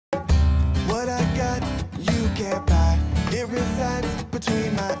What I got, you can't buy. It resides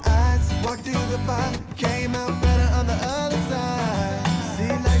between my eyes. Walked through the fire, came out better on the other side. See,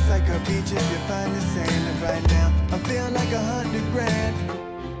 life's like a beach if you find the sand. And right now, I feel like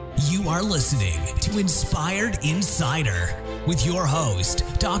 $100,000. You are listening to Inspired Insider with your host,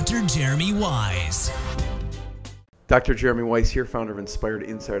 Dr. Jeremy Weisz. Dr. Jeremy Weisz here, founder of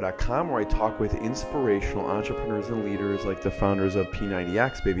InspiredInsider.com, where I talk with inspirational entrepreneurs and leaders like the founders of P90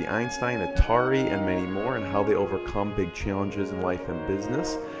 X, Baby Einstein, Atari, and many more, and how they overcome big challenges in life and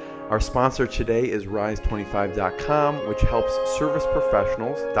business. Our sponsor today is Rise25.com, which helps service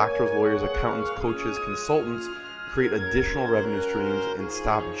professionals, doctors, lawyers, accountants, coaches, consultants, create additional revenue streams and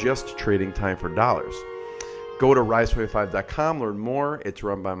stop just trading time for dollars. Go to Rise25.com, learn more. It's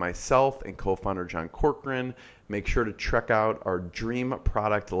run by myself and co-founder John Corcoran. Make sure to check out our Dream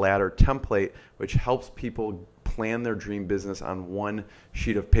Product Ladder template, which helps people plan their dream business on one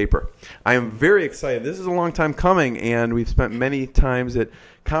sheet of paper. I am very excited. This is a long time coming, and we've spent many times at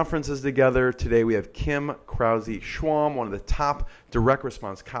conferences together. Today we have Krause Schwalm, one of the top direct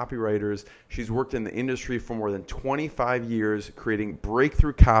response copywriters. She's worked in the industry for more than 25 years, creating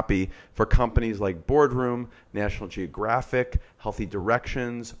breakthrough copy for companies like Boardroom, National Geographic, Healthy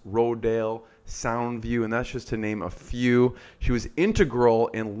Directions, Rodale, Soundview, and that's just to name a few. She was integral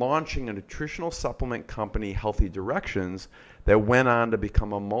in launching a nutritional supplement company, Healthy Directions, that went on to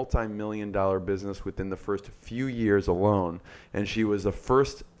become a multi-million-dollar business within the first few years alone. And she was the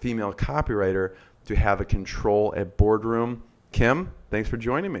first female copywriter to have a control at Boardroom. Kim, thanks for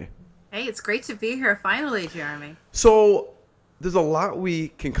joining me. Hey, it's great to be here finally, Jeremy. So there's a lot we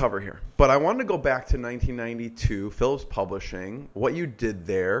can cover here, but I wanted to go back to 1992, Phillips Publishing, what you did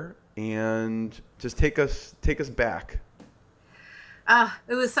there, and just take us back.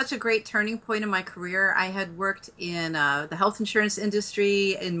 It was such a great turning point in my career. I had worked in the health insurance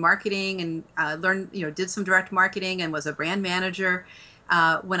industry in marketing and learned, did some direct marketing and was a brand manager.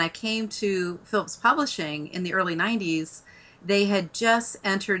 When I came to Phillips Publishing in the early 90s, they had just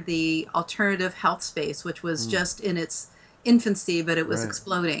entered the alternative health space, which was just in its infancy, but it was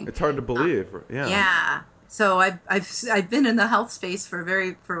exploding. It's hard to believe. Yeah. So I've been in the health space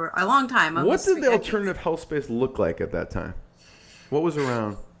for a long time. What did the alternative health space look like at that time? What was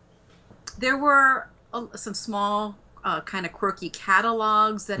around? There were some small kind of quirky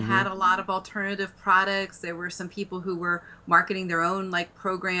catalogs that had a lot of alternative products. There were some people who were marketing their own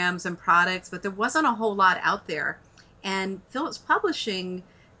programs and products, but there wasn't a whole lot out there. And Phillips Publishing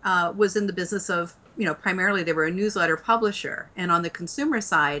was in the business of, primarily they were a newsletter publisher. And on the consumer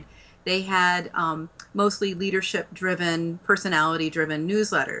side, they had mostly leadership-driven, personality-driven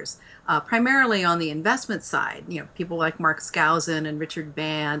newsletters, primarily on the investment side. People like Mark Skousen and Richard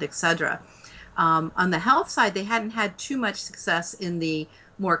Band, etc. On the health side, they hadn't had too much success in the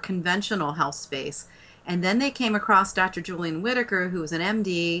more conventional health space. And then they came across Dr. Julian Whitaker, who was an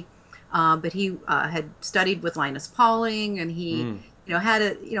MD, but he had studied with Linus Pauling, and he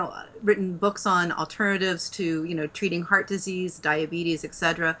had written books on alternatives to treating heart disease, diabetes,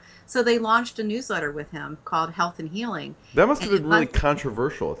 etc. So they launched a newsletter with him called Health and Healing. That must have been really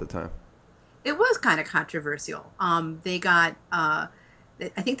controversial at the time. It was kind of controversial. They got, I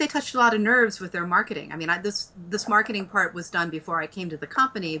think they touched a lot of nerves with their marketing. I mean, this marketing part was done before I came to the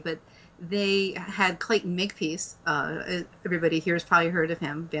company, but they had Clayton Makepeace. Everybody here has probably heard of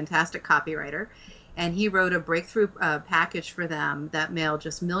him, fantastic copywriter. And he wrote a breakthrough package for them that mailed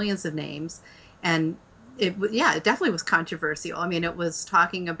just millions of names. And it definitely was controversial. I mean, it was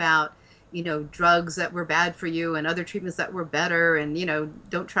talking about, drugs that were bad for you and other treatments that were better, and,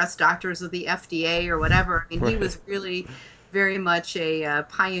 don't trust doctors of the FDA or whatever. I mean, he was really very much a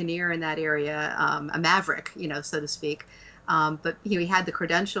pioneer in that area, a maverick, so to speak. But he had the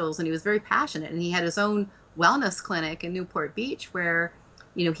credentials, and he was very passionate. And he had his own wellness clinic in Newport Beach where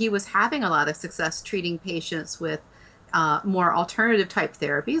he was having a lot of success treating patients with more alternative type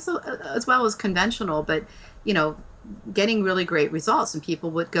therapies as well as conventional, but, getting really great results. And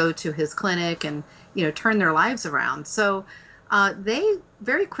people would go to his clinic and, turn their lives around. So they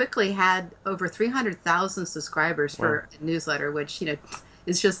very quickly had over 300,000 subscribers for a newsletter, which,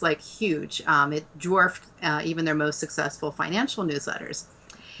 is just huge. It dwarfed even their most successful financial newsletters.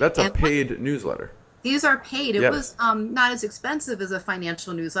 That's a paid newsletter. These are paid. It was not as expensive as a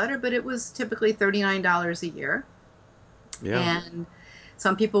financial newsletter, but it was typically $39 a year. Yeah. And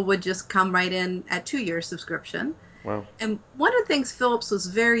some people would just come right in at 2-year subscription. Wow. And one of the things Phillips was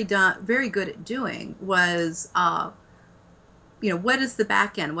very good at doing was, what is the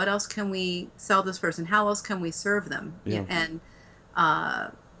back end? What else can we sell this person? How else can we serve them? Yeah. And,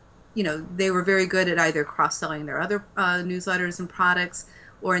 they were very good at either cross-selling their other newsletters and products,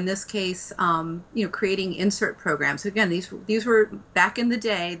 or in this case, creating insert programs. Again, these were back in the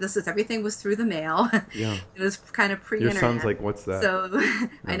day. Everything was through the mail. Yeah. It was kind of pre-internet. Your son's like, what's that? So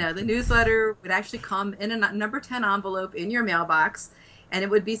I know the newsletter would actually come in a number 10 envelope in your mailbox, and it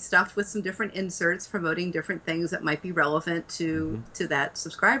would be stuffed with some different inserts promoting different things that might be relevant to that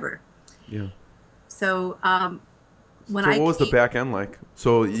subscriber. Yeah. So what was the back end like?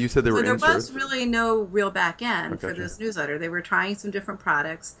 So you said there were inserts? There was really no real back end for this newsletter. They were trying some different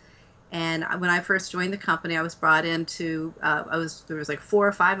products. And when I first joined the company, I was brought into, there was like 4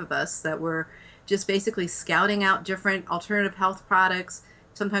 or 5 of us that were just basically scouting out different alternative health products,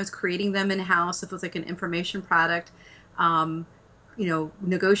 sometimes creating them in-house if it was like an information product,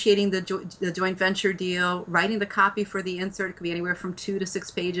 negotiating the joint venture deal, writing the copy for the insert. It could be anywhere from 2 to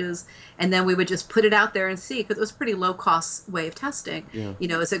 6 pages, and then we would just put it out there and see, because it was a pretty low-cost way of testing. Yeah.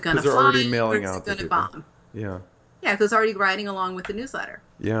 Is it going to fly, already mailing or is out it going to people. bomb? Yeah. Yeah, because already writing along with the newsletter.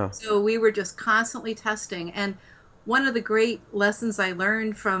 Yeah. So we were just constantly testing, and one of the great lessons I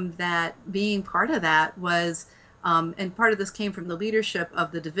learned from that, being part of that, was, and part of this came from the leadership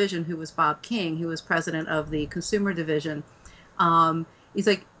of the division, who was Bob King, who was president of the consumer division. He's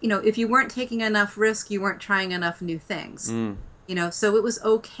like, if you weren't taking enough risk, you weren't trying enough new things. So it was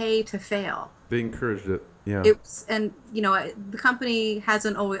okay to fail. They encouraged it. Yeah. The company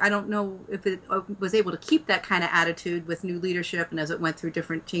hasn't always, I don't know if it was able to keep that kind of attitude with new leadership and as it went through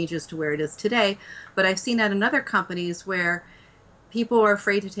different changes to where it is today. But I've seen that in other companies where people are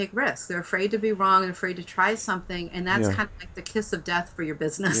afraid to take risks. They're afraid to be wrong and afraid to try something. And that's kind of like the kiss of death for your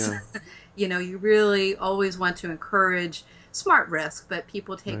business. Yeah. You really always want to encourage smart risk, but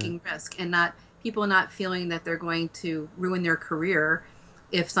people taking risk, and people not feeling that they're going to ruin their career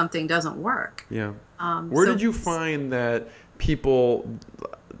if something doesn't work. Yeah. Where did you find that people,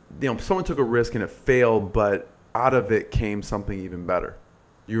 someone took a risk and it failed, but out of it came something even better?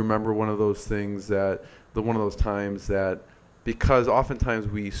 You remember one of those things one of those times that, because oftentimes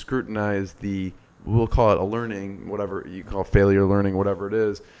we scrutinize we'll call it a learning, whatever you call failure, learning, whatever it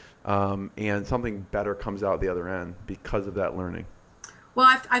is, and something better comes out the other end because of that learning.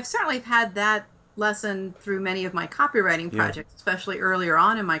 Well, I've certainly had that lesson through many of my copywriting projects, especially earlier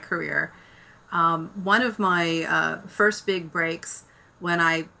on in my career. One of my first big breaks, when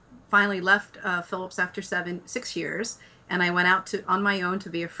I finally left Phillips after 6 years, and I went out on my own to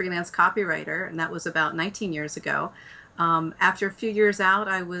be a freelance copywriter, and that was about 19 years ago. After a few years out,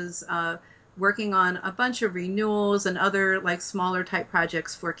 I was working on a bunch of renewals and other like smaller type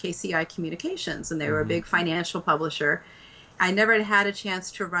projects for KCI Communications, and they were a big financial publisher. I never had a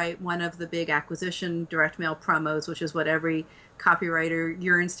chance to write one of the big acquisition direct mail promos, which is what every copywriter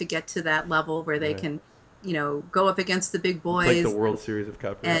yearns to get to, that level where they can, go up against the big boys. It's like the World Series of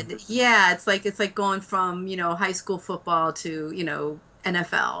copywriting. And yeah, it's like going from, high school football to,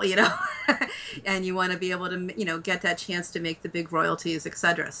 NFL, and you want to be able to, get that chance to make the big royalties,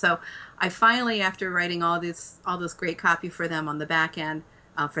 etc. So I finally, after writing all this great copy for them on the back end,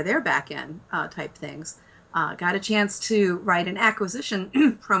 for their back end type things, got a chance to write an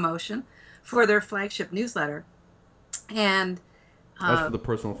acquisition promotion for their flagship newsletter. And that's for the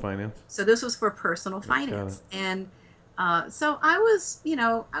personal finance. So this was for personal finance. And so I was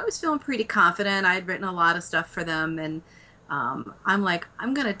feeling pretty confident. I had written a lot of stuff for them, and I'm like,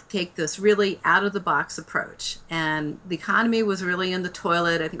 I'm going to take this really out of the box approach. And the economy was really in the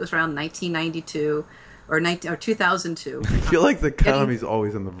toilet. I think it was around 1992. Or 2002. I feel like the economy's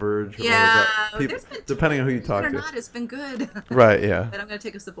always on the verge. Yeah, people, depending on who you talk to. Not, it's been good. Right, yeah. But I'm going to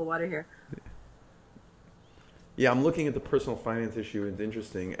take a sip of water here. Yeah, I'm looking at the personal finance issue. It's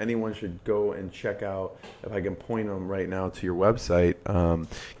interesting. Anyone should go and check out, if I can point them right now to your website,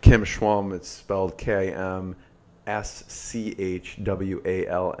 KimSchwalm. It's spelled KimSchwalm,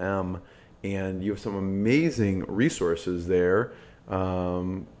 and you have some amazing resources there.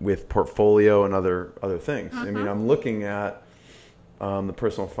 With portfolio and other things. I mean, I'm looking at the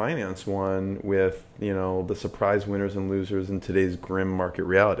personal finance one with, the surprise winners and losers in today's grim market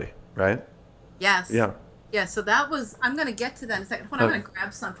reality, right? Yes. Yeah. Yeah, so that was, I'm going to get to that in a second. I'm going to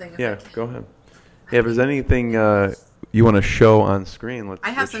grab something. Yeah, go ahead. Yeah, if there's anything you want to show on screen,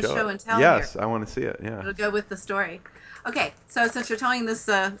 I have some show and tell Yes, here. I want to see it, yeah. It'll go with the story. Okay, so since you're telling this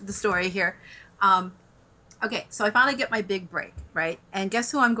the story here, okay, so I finally get my big break, right? And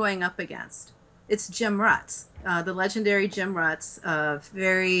guess who I'm going up against? It's Jim Rutz, the legendary Jim Rutz,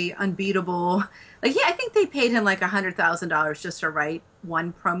 very unbeatable. Like, I think they paid him like $100,000 just to write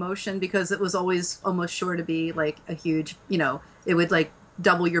one promotion, because it was always almost sure to be like a huge, it would like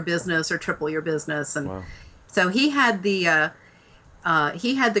double your business or triple your business. And wow. So he had the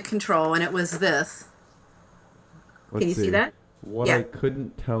control, and it was this. Can you see that? what I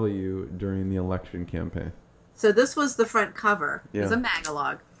couldn't tell you during the election campaign. So this was the front cover. Yeah. It was a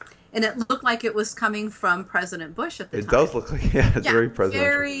magalog. And it looked like it was coming from President Bush at the time. It does look like, it's very presidential.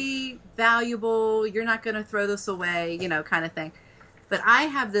 Very valuable. You're not going to throw this away, kind of thing. But I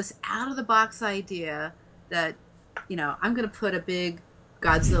have this out-of-the-box idea that, I'm going to put a big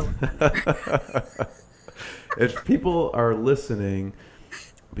Godzilla. If people are listening,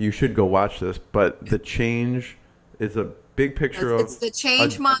 you should go watch this. But the change is a big picture It's the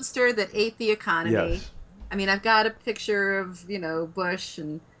change monster that ate the economy. Yes. I mean, I've got a picture of, Bush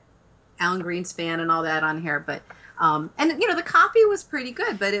and Alan Greenspan and all that on here, but and the copy was pretty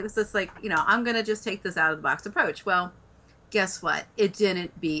good, but it was just like, I'm going to just take this out of the box approach. Well, guess what? It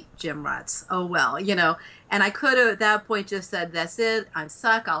didn't beat Jim Rutt's. Oh, well, and I could have at that point just said, that's it. I'm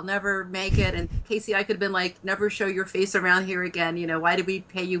stuck. I'll never make it. And Casey, I could have been like, never show your face around here again. Why did we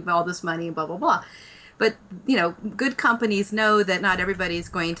pay you all this money and blah, blah, blah. But, good companies know that not everybody's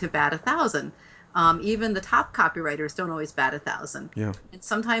going to bat 1,000. Even the top copywriters don't always bat 1,000. Yeah. And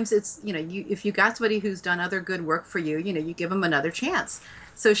sometimes it's, if you got somebody who's done other good work for you, you give them another chance.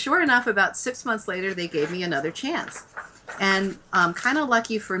 So sure enough, about 6 months later, they gave me another chance. And kind of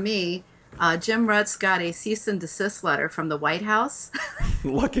lucky for me, Jim Rutt's got a cease and desist letter from the White House.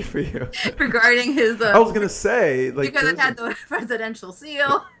 Lucky for you. Regarding his... I was going to say... because it had the presidential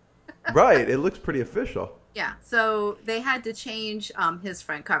seal. Right. It looks pretty official. Yeah, so they had to change his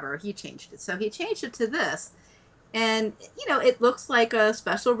front cover. He changed it. So he changed it to this. And, it looks like a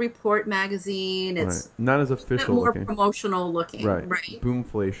special report magazine. It's not as official more looking. Promotional looking. Right.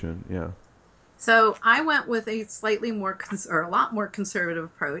 Boomflation, yeah. So I went with a slightly more, or a lot more conservative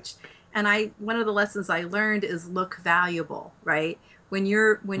approach. And one of the lessons I learned is look valuable, right? When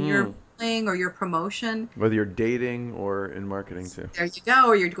you're playing or your promotion, whether you're dating or in marketing too. There you go,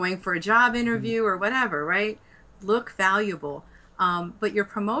 or you're going for a job interview or whatever, right? Look valuable. But your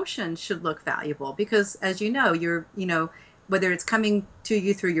promotion should look valuable because, as you know, whether it's coming to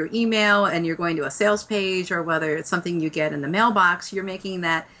you through your email and you're going to a sales page, or whether it's something you get in the mailbox, you're making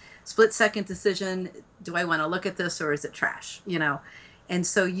that split-second decision: do I want to look at this or is it trash? And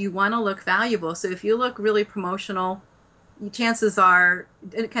so you want to look valuable. So if you look really promotional, chances are,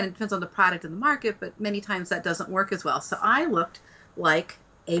 and it kind of depends on the product and the market, but many times that doesn't work as well. So I looked like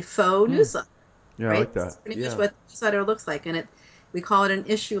a faux newsletter. Yeah, right? I like that. That's pretty much what the newsletter looks like, and we call it an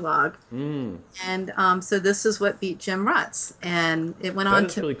issue log. And so this is what beat Jim Rutt's, and it went on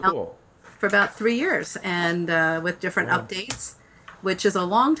to really cool. For about 3 years, and with different updates, which is a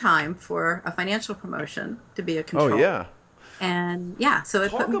long time for a financial promotion to be a control. Oh yeah. And so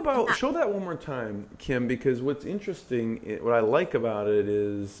it show that one more time, Kim, because what's interesting, what I like about it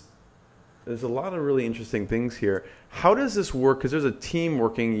is there's a lot of really interesting things here. How does this work? Because there's a team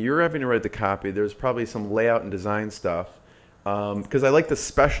working. You're having to write the copy. There's probably some layout and design stuff. Because I like the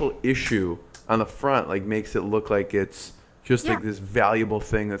special issue on the front, like makes it look like it's just like this valuable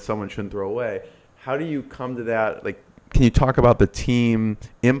thing that someone shouldn't throw away. How do you come to that? Like, can you talk about the team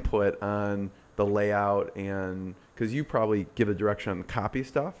input on the layout, and because you probably give a direction on the copy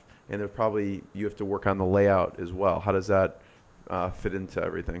stuff, and there's probably you have to work on the layout as well. How does that fit into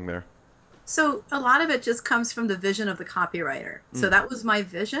everything there? So a lot of it just comes from the vision of the copywriter. So that was my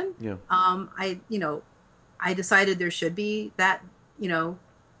vision. Yeah. I decided there should be that,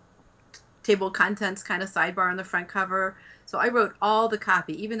 table of contents kind of sidebar on the front cover. So I wrote all the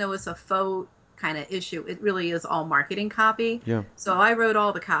copy, even though it's a faux kind of issue. It really is all marketing copy. Yeah. So I wrote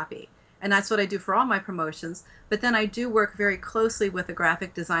all the copy. And that's what I do for all my promotions. But then I do work very closely with a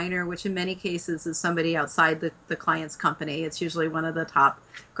graphic designer, which in many cases is somebody outside the client's company. It's usually one of the top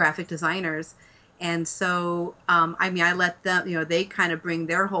graphic designers. And so, I let them, they kind of bring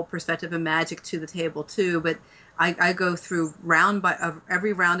their whole perspective and magic to the table too. But I go through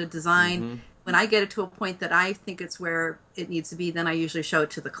every round of design. Mm-hmm. When I get it to a point that I think it's where it needs to be, then I usually show it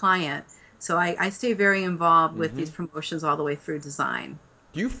to the client. So I stay very involved with these promotions all the way through design.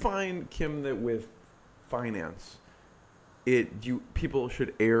 Do you find, Kim, that with finance, people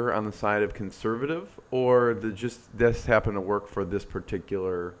should err on the side of conservative, or this happened to work for this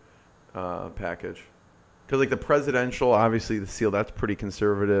particular package? Because like the presidential, obviously the seal, that's pretty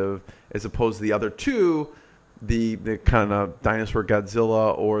conservative, as opposed to the other two, the kind of dinosaur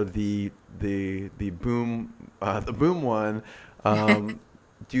Godzilla or the boom one.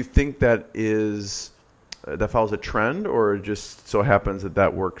 Do you think that follows a trend, or just so happens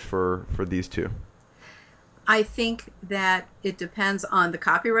that works for these two? I think that it depends on the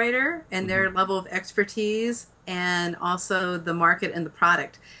copywriter and their level of expertise, and also the market and the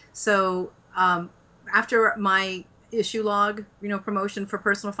product. So after my issue log, promotion for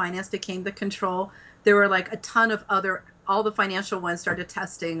personal finance became the control, there were like a ton of other all the financial ones started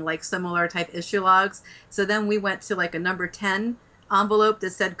testing like similar type issue logs. So then we went to like a number 10 envelope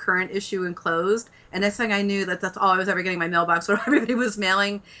that said current issue enclosed. And next thing I knew, that's all I was ever getting in my mailbox, where everybody was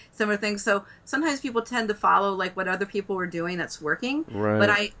mailing similar things. So sometimes people tend to follow like what other people were doing that's working. Right. But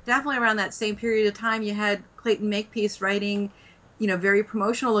I definitely, around that same period of time, you had Clayton Makepeace writing, very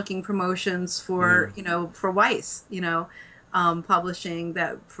promotional looking promotions for, for Weisz, publishing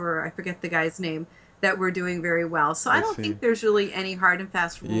that for, I forget the guy's name, that we're doing very well. So I don't think there's really any hard and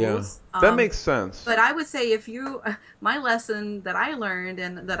fast rules. Yeah, that makes sense. But I would say my lesson that I learned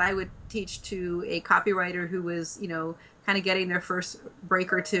and that I would teach to a copywriter who was, kind of getting their first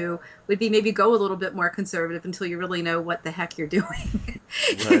break or two would be maybe go a little bit more conservative until you really know what the heck you're doing.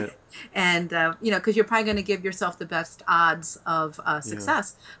 Right. And, because you're probably going to give yourself the best odds of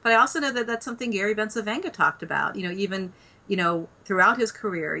success. Yeah. But I also know that that's something Gary Bencivenga talked about, even, throughout his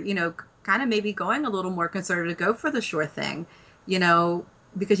career, kind of maybe going a little more conservative, go for the sure thing,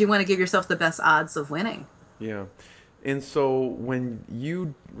 because you want to give yourself the best odds of winning. Yeah. And so when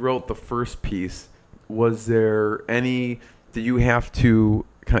you wrote the first piece, was there did you have to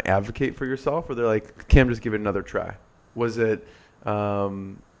kind of advocate for yourself, or they're like, Kim, just give it another try? Was it, just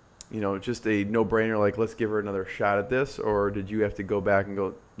a no-brainer, like, let's give her another shot at this? Or did you have to go back and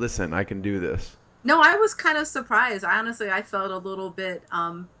go, listen, I can do this? No, I was kind of surprised. I felt a little bit,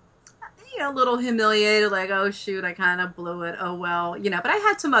 a little humiliated, like, oh shoot, I kind of blew it. Oh well, but I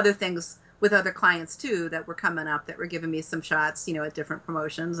had some other things with other clients too that were coming up that were giving me some shots, at different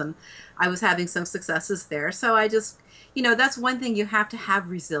promotions, and I was having some successes there. So I just, that's one thing, you have to have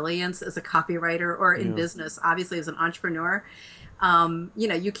resilience as a copywriter or in business, obviously as an entrepreneur.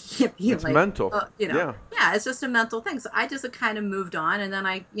 You can't be it's mental. Yeah, it's just a mental thing. So I just kind of moved on, and then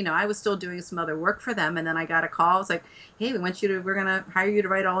I was still doing some other work for them, and then I got a call. It's like, hey, we're gonna hire you to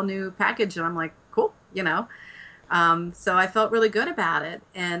write all new package, and I'm like, cool, So I felt really good about it,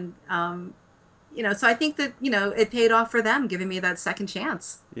 and so I think that it paid off for them, giving me that second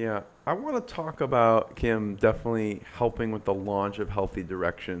chance. Yeah, I want to talk about, Kim, definitely helping with the launch of Healthy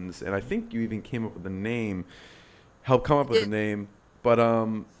Directions, and I think you even came up with a name. Help come up with a name, but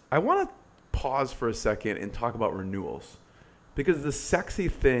I want to pause for a second and talk about renewals, because the sexy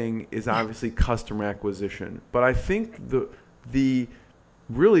thing is obviously customer acquisition, but I think the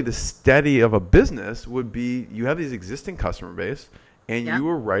steady of a business would be you have these existing customer base and you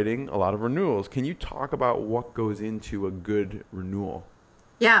are writing a lot of renewals. Can you talk about what goes into a good renewal?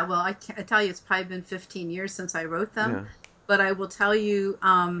 Yeah, well, I tell you, it's probably been 15 years since I wrote them, but I will tell you,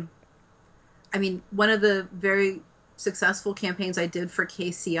 one of the very successful campaigns I did for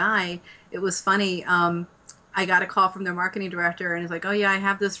KCI, it was funny. I got a call from their marketing director, and he's like, oh yeah, I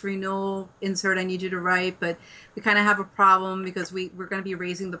have this renewal insert I need you to write, but we kind of have a problem because we're going to be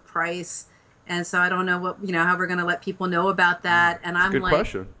raising the price. And so I don't know how we're going to let people know about that. And I'm like,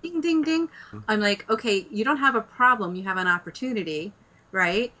 question. Ding, ding, ding. I'm like, okay, you don't have a problem. You have an opportunity,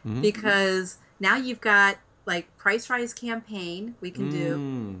 right? Mm-hmm. Because now you've got like price rise campaign we can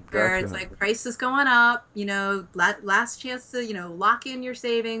do where it's like price is going up, last chance to, lock in your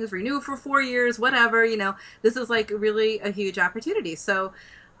savings, renew for 4 years, whatever, this is like really a huge opportunity. So,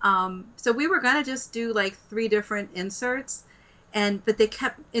 so we were going to just do like 3 different inserts, but they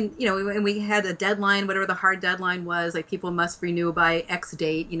kept and we had a deadline, whatever the hard deadline was, like people must renew by X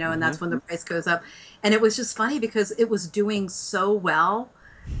date, and that's when the price goes up. And it was just funny because it was doing so well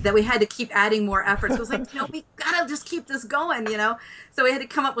that we had to keep adding more efforts. So it was like, we gotta just keep this going, So we had to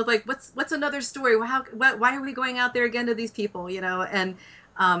come up with like, what's another story? Why are we going out there again to these people, And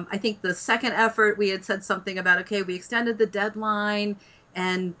I think the second effort, we had said something about, okay, we extended the deadline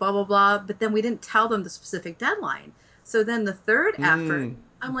and blah, blah, blah, but then we didn't tell them the specific deadline. So then the third effort,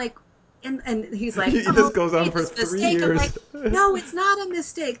 I'm like, and he's like, this goes on for 3 years. I'm like, no, it's not a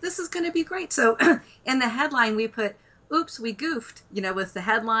mistake. This is going to be great. So in the headline, we put, oops, we goofed, was the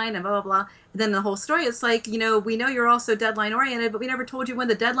headline and blah, blah, blah. And then the whole story, it's like, we know you're also deadline oriented, but we never told you when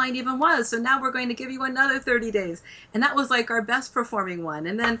the deadline even was. So now we're going to give you another 30 days. And that was like our best performing one.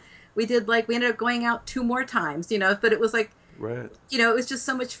 And then we ended up going out 2 more times, but it was like, right. It was just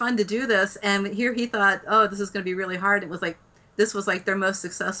so much fun to do this. And here he thought, oh, this is going to be really hard. It was like, this was like their most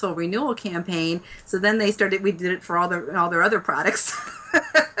successful renewal campaign. So then we did it for all their other products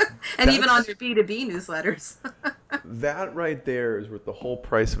and even on their B2B newsletters. That right there is worth the whole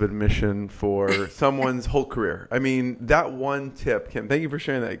price of admission for someone's whole career. I mean, that one tip, Kim, thank you for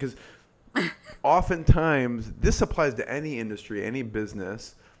sharing that, because oftentimes this applies to any industry, any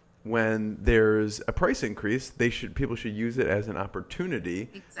business. When there's a price increase, people should use it as an opportunity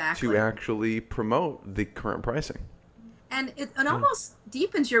to actually promote the current pricing. And it almost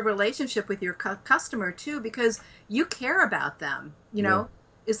deepens your relationship with your customer too, because you care about them. You know,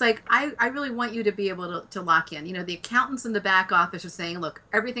 it's like, I really want you to be able to lock in. You know, the accountants in the back office are saying, look,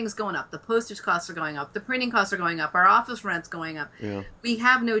 everything's going up. The postage costs are going up. The printing costs are going up. Our office rent's going up. Yeah. We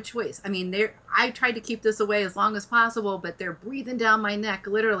have no choice. I mean, I tried to keep this away as long as possible, but they're breathing down my neck,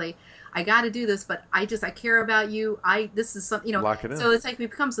 literally. I got to do this, but I care about you. This is something, you know. Lock it in. So it's like it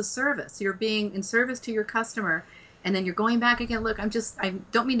becomes a service. You're being in service to your customer. And then you're going back again. Look, I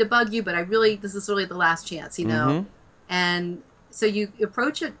don't mean to bug you, but this is really the last chance, you know? Mm-hmm. And so you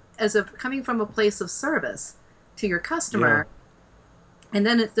approach it as coming from a place of service to your customer. Yeah. And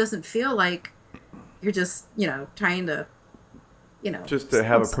then it doesn't feel like you're just, you know, trying to, you know. Just to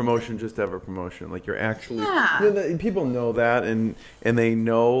have a promotion, Like you're actually, you know, people know that and they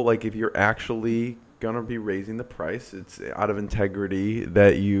know, like, if you're actually going to be raising the price, it's out of integrity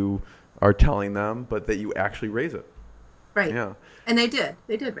that you are telling them, but that you actually raise it. Right. Yeah. And they did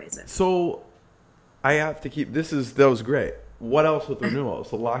raise it. So I have to keep, that was great. What else with renewals?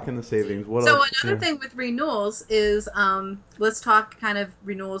 So lock in the savings. What else? So another thing with renewals is, let's talk kind of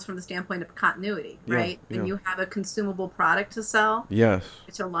renewals from the standpoint of continuity, right? When you have a consumable product to sell. Yes.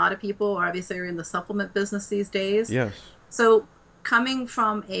 Which a lot of people obviously are in the supplement business these days. Yes. So coming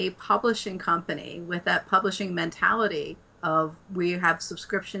from a publishing company with that publishing mentality of we have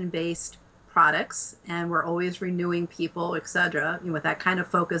subscription-based products and we're always renewing people, etc. You know, with that kind of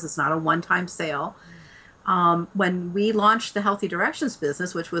focus, it's not a one-time sale. When we launched the Healthy Directions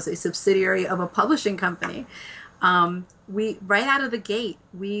business, which was a subsidiary of a publishing company, we right out of the gate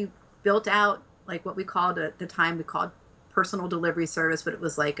we built out like what we called at the time personal delivery service, but it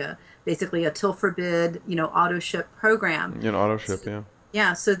was like basically a till forbid, you know, auto ship program. Auto ship, yeah.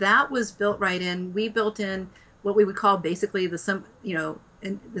 Yeah, so that was built right in. We built in what we would call basically the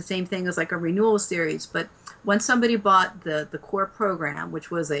same thing as like a renewal series. But when somebody bought the core program, which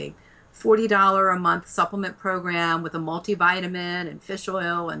was a $40 a month supplement program with a multivitamin and fish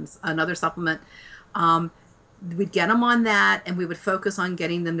oil and another supplement, we'd get them on that, and we would focus on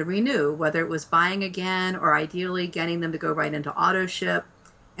getting them to renew, whether it was buying again or ideally getting them to go right into auto ship.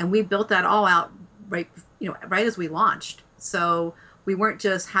 And we built that all out right as we launched. So we weren't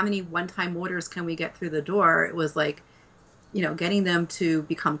just how many one-time orders can we get through the door. It was like, you know, getting them to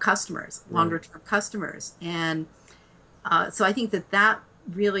become customers, longer-term customers. And so I think that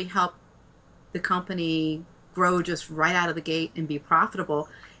really helped the company grow just right out of the gate and be profitable.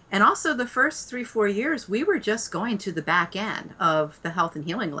 And also the first 3-4 years, we were just going to the back end of the health and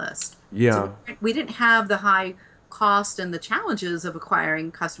healing list. Yeah. So we didn't have the high cost and the challenges of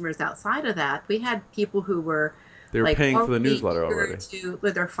acquiring customers outside of that. We had people who were paying for the newsletter already.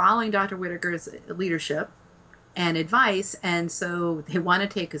 They're following Dr. Whitaker's leadership and advice, and so they want to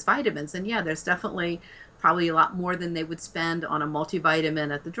take his vitamins. And yeah, there's definitely probably a lot more than they would spend on a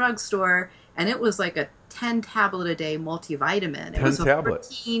multivitamin at the drugstore. And it was like a 10 tablet a day multivitamin. It was a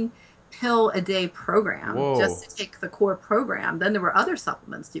 14 pill a day program. Whoa. Just to take the core program. Then there were other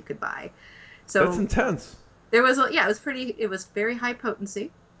supplements you could buy. So that's intense. There was it was very high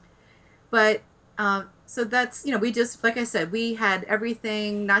potency. But so that's, you know, we just, like I said, we had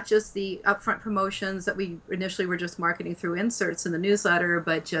everything, not just the upfront promotions that we initially were just marketing through inserts in the newsletter,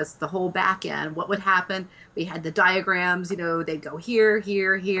 but just the whole back end. What would happen? We had the diagrams, you know, they'd go here,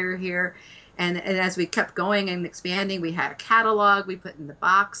 here, here, here. And as we kept going and expanding, we had a catalog we put in the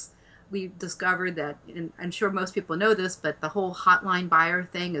box. We discovered that, and I'm sure most people know this, but the whole hotline buyer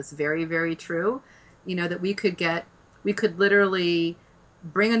thing is very, very true. You know, that we could literally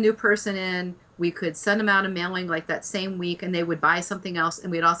bring a new person in, we could send them out a mailing like that same week, and they would buy something else,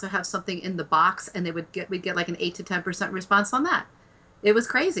 and we'd also have something in the box, and we'd get like an 8 to 10% response on that. It was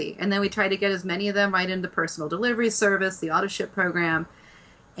crazy. And then we tried to get as many of them right into the personal delivery service, the auto ship program.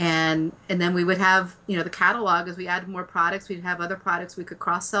 And then we would have, you know, the catalog. As we added more products, we'd have other products we could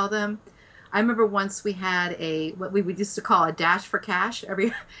cross-sell them. I remember once we had what we would used to call a dash for cash.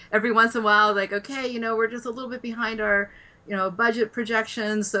 Every once in a while, like, okay, you know, we're just a little bit behind our, you know, budget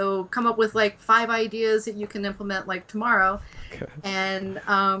projections, so come up with like 5 ideas that you can implement like tomorrow. Okay. And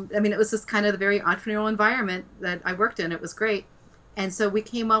I mean, it was just kind of the very entrepreneurial environment that I worked in. It was great. And so we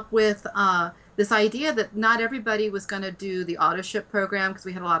came up with this idea that not everybody was going to do the auto ship program, because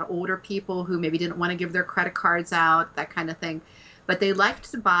we had a lot of older people who maybe didn't want to give their credit cards out, that kind of thing. But they liked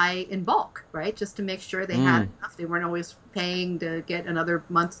to buy in bulk, right? Just to make sure they had enough. They weren't always paying to get another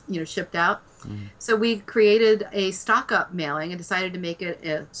month, you know, shipped out. So we created a stock up mailing and decided to make it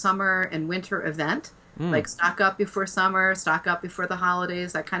a summer and winter event, like stock up before summer, stock up before the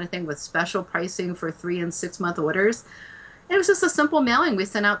holidays, that kind of thing, with special pricing for 3 and 6 month orders. It was just a simple mailing we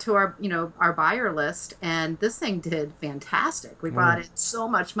sent out to our, our buyer list, and this thing did fantastic. We brought in so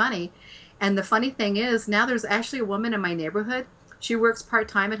much money. And the funny thing is, now there's actually a woman in my neighborhood. She works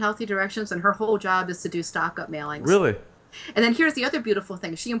part-time at Healthy Directions, and her whole job is to do stock-up mailings. Really? And then here's the other beautiful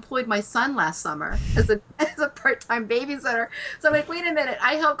thing. She employed my son last summer as a part-time babysitter. So I'm like, wait a minute.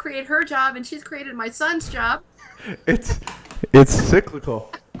 I helped create her job, and she's created my son's job. It's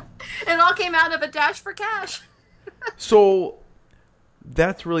cyclical. And it all came out of a dash for cash. So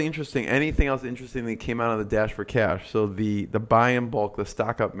that's really interesting. Anything else interesting that came out of the dash for cash? So the buy in bulk, the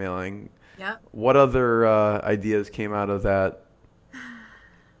stock-up mailing. Yeah. What other ideas came out of that?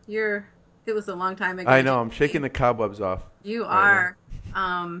 It was a long time ago. I know. I'm shaking the cobwebs off. You are.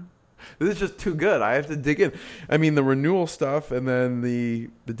 This is just too good. I have to dig in. I mean, the renewal stuff and then the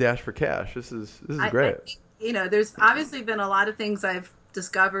dash for cash. This is great. I think, there's obviously been a lot of things I've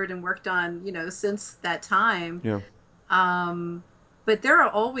discovered and worked on, since that time. Yeah. But there are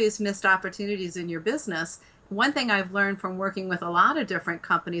always missed opportunities in your business. One thing I've learned from working with a lot of different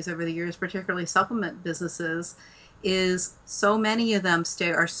companies over the years, particularly supplement businesses, is so many of them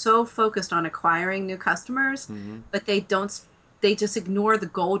are so focused on acquiring new customers, but they just ignore the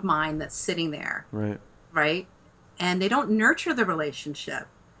gold mine that's sitting there. Right? And they don't nurture the relationship.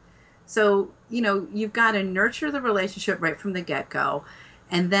 So, you've got to nurture the relationship right from the get-go.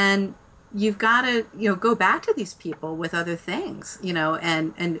 And then you've got to, go back to these people with other things,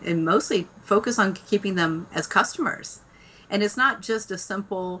 and mostly focus on keeping them as customers. And it's not just a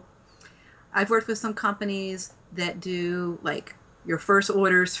simple, I've worked with some companies that do like your first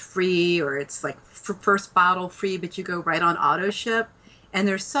order's free, or it's like first bottle free, but you go right on auto ship. And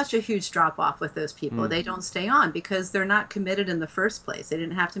there's such a huge drop off with those people. They don't stay on because they're not committed in the first place. They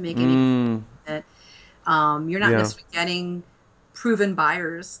didn't have to make any commitment. You're not necessarily getting proven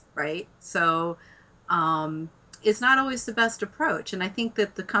buyers, right? So it's not always the best approach. And I think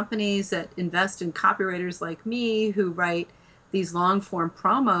that the companies that invest in copywriters like me who write these long form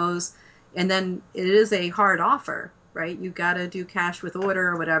promos, and then it is a hard offer, right? You've got to do cash with order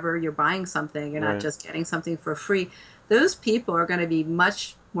or whatever. You're buying something. You're not just getting something for free. Those people are going to be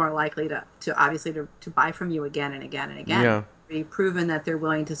much more likely to obviously to buy from you again and again and again. Yeah. Be proven that they're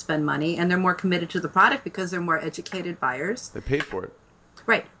willing to spend money, and they're more committed to the product because they're more educated buyers. They paid for it.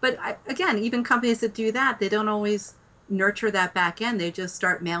 Right. But again, even companies that do that, they don't always nurture that back end. They just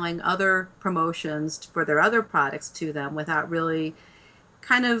start mailing other promotions for their other products to them without really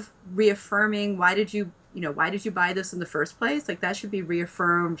kind of reaffirming why did you buy this in the first place? Like that should be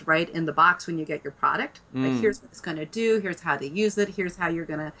reaffirmed right in the box when you get your product. Like here's what it's going to do, here's how to use it, here's how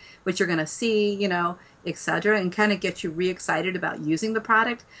what you're going to see, etc., and kind of get you re-excited about using the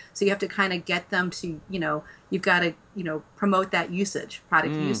product. So you have to kind of get them to, you've got to, promote that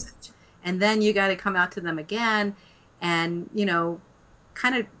product usage. And then you got to come out to them again and,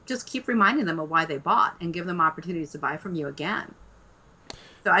 kind of just keep reminding them of why they bought and give them opportunities to buy from you again.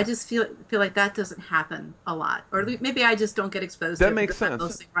 So I just feel like that doesn't happen a lot, or maybe I just don't get exposed to it. That makes sense. I'm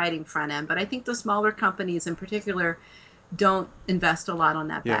mostly writing front end, but I think the smaller companies in particular don't invest a lot on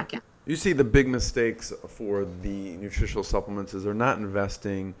that back end. You see the big mistakes for the nutritional supplements is they're not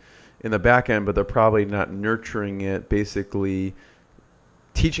investing in the back end, but they're probably not nurturing it, basically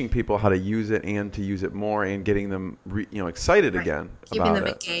teaching people how to use it and to use it more and getting them excited again keeping about them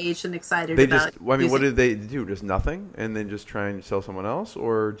it. Engaged and excited what did they do? Just nothing, and then just try and sell someone else?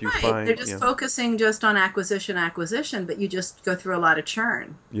 Or do you find they're just focusing just on acquisition, but you just go through a lot of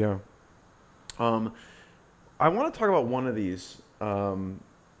churn. Yeah. I want to talk about one of these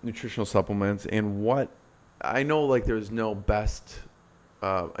nutritional supplements and what I know, like there's no best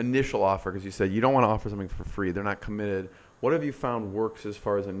initial offer, because you said you don't want to offer something for free. They're not committed. What have you found works as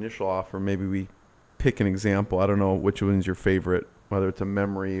far as initial offer? Maybe we pick an example. I don't know which one's your favorite, whether it's a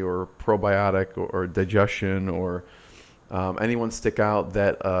memory or probiotic or digestion, or anyone stick out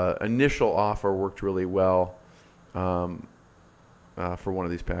that initial offer worked really well for one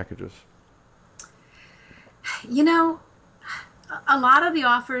of these packages? A lot of the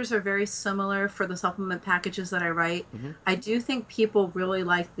offers are very similar for the supplement packages that I write. I do think people really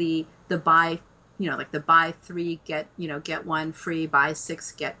like the buy, like the buy 3 get one free, buy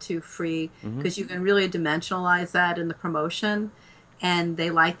 6 get 2 free, because you can really dimensionalize that in the promotion, and they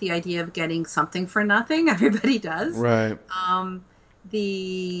like the idea of getting something for nothing. Everybody does. Right. I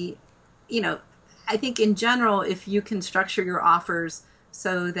think in general, if you can structure your offers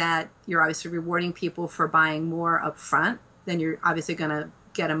so that you're obviously rewarding people for buying more up front, then you're obviously going to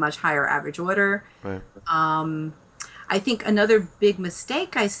get a much higher average order. Right. I think another big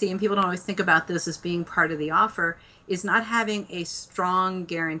mistake I see, and people don't always think about this as being part of the offer, is not having a strong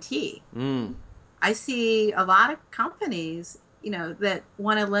guarantee. I see a lot of companies, that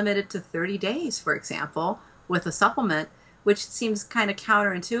want to limit it to 30 days, for example, with a supplement, which seems kind of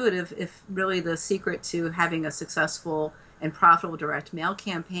counterintuitive if really the secret to having a successful and profitable direct mail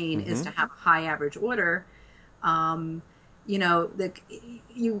campaign is to have a high average order. You're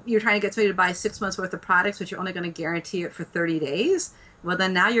trying to get somebody to buy 6 months worth of products, but you're only going to guarantee it for 30 days. Well,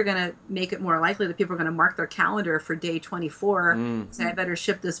 then now you're going to make it more likely that people are going to mark their calendar for day 24 and say, I better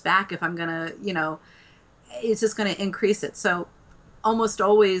ship this back if I'm going to, it's just going to increase it. So almost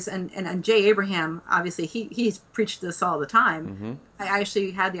always, and Jay Abraham, obviously, he's preached this all the time. I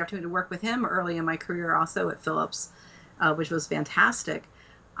actually had the opportunity to work with him early in my career also at Philips, which was fantastic.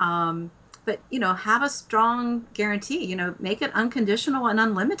 But, have a strong guarantee, make it unconditional and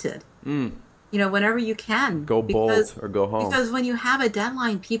unlimited. Whenever you can. Go bold or go home. Because when you have a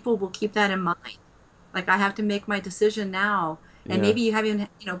deadline, people will keep that in mind. Like, I have to make my decision now. And maybe you haven't,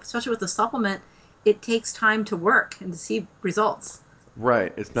 especially with the supplement, it takes time to work and to see results.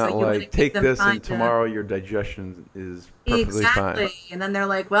 Right. It's not like, take this and tomorrow your digestion is perfectly fine. And then they're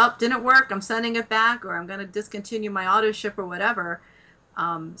like, well, didn't work. I'm sending it back, or I'm going to discontinue my auto ship or whatever.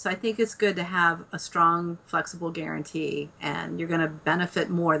 So I think it's good to have a strong, flexible guarantee, and you're going to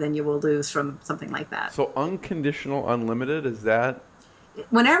benefit more than you will lose from something like that. So unconditional, unlimited, is that?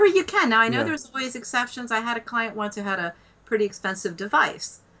 Whenever you can. Now, I know there's always exceptions. I had a client once who had a pretty expensive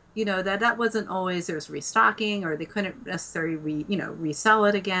device. That wasn't always, there was restocking, or they couldn't necessarily resell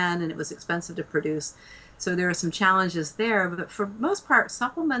it again, and it was expensive to produce. So there are some challenges there. But for most part,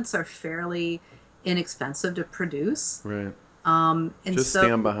 supplements are fairly inexpensive to produce. Right. And just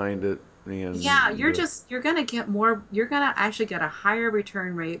stand behind it. And you're going to get more, you're going to actually get a higher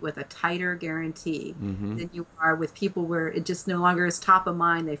return rate with a tighter guarantee than you are with people where it just no longer is top of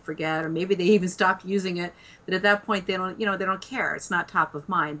mind. They forget, or maybe they even stopped using it. But at that point, they don't care. It's not top of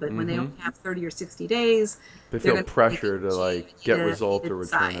mind. But when they only have 30 or 60 days, they feel pressure to get results or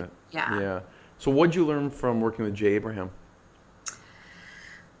return it. Yeah. So what'd you learn from working with Jay Abraham?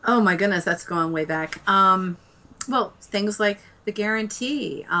 Oh my goodness, that's going way back. Well, things like the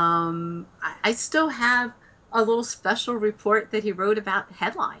guarantee. I still have a little special report that he wrote about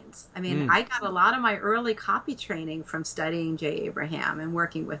headlines. I mean, I got a lot of my early copy training from studying Jay Abraham and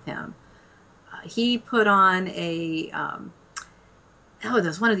working with him. He put on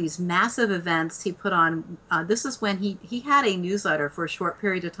there's one of these massive events he put on. This is when he had a newsletter for a short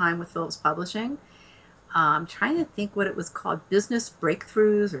period of time with Philips Publishing. I'm trying to think what it was called, Business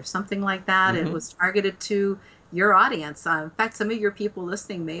Breakthroughs or something like that. It was targeted to your audience. In fact, some of your people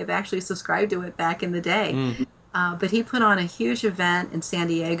listening may have actually subscribed to it back in the day. But he put on a huge event in San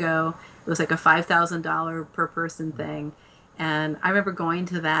Diego. It was like a $5,000 per person thing. And I remember going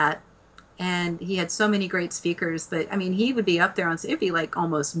to that, and he had so many great speakers. But, I mean, he would be up there on, it'd be like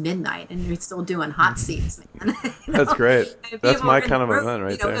almost midnight, and he's still doing hot seats, man. That's great. That's my kind of event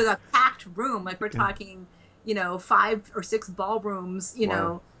right there. It was a packed room. Like, we're talking, 5 or 6 ballrooms,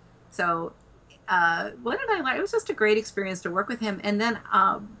 know. So what did I learn? It was just a great experience to work with him. And then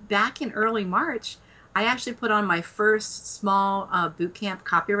back in early March, I actually put on my first small boot camp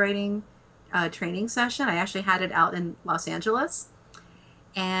copywriting training session. I actually had it out in Los Angeles.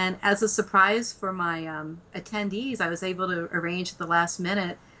 And as a surprise for my attendees, I was able to arrange at the last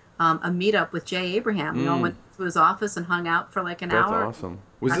minute a meetup with Jay Abraham. We all went to his office and hung out for like an hour. That's awesome.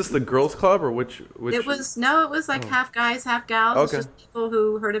 Was this the girls' club or which? It was like half guys, half gals. Okay. It was just people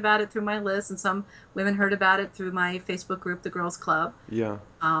who heard about it through my list, and some women heard about it through my Facebook group, the Girls Club. Yeah.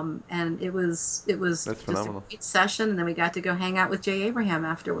 And it was That's just phenomenal. a great session, and then we got to go hang out with Jay Abraham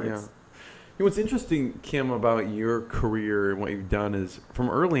afterwards. Yeah. What's interesting, Kim, about your career and what you've done is from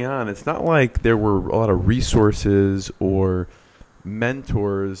early on, it's not like there were a lot of resources or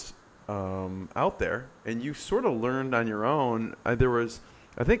mentors out there, and you sort of learned on your own. There was,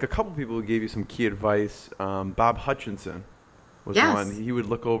 I think, a couple people who gave you some key advice. Bob Hutchinson was one. He would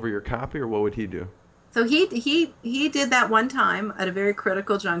look over your copy, or what would he do? So he did that one time at a very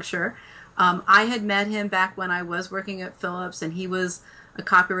critical juncture. I had met him back when I was working at Philips, and he was a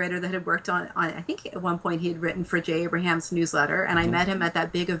copywriter that had worked on I think at one point he had written for Jay Abraham's newsletter, and I met him at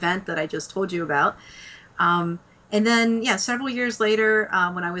that big event that I just told you about. And then, several years later,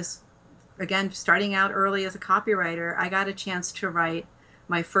 when I was, again, starting out early as a copywriter, I got a chance to write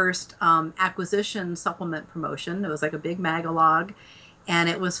my first acquisition supplement promotion. It was like a big magalog, and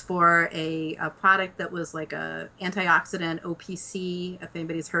it was for a product that was like a antioxidant OPC, if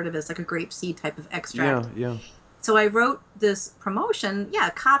anybody's heard of it. It's like a grapeseed type of extract. Yeah. So I wrote this promotion.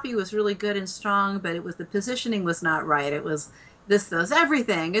 Copy was really good and strong, but the positioning was not right. It was, this does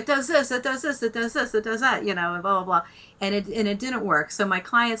everything. It does this, it does this, it does this, it does that, and blah, blah, blah. And it didn't work. So my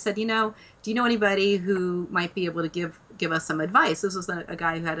client said, do you know anybody who might be able to give us some advice? This was a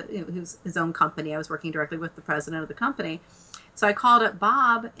guy who had his own company. I was working directly with the president of the company. So I called up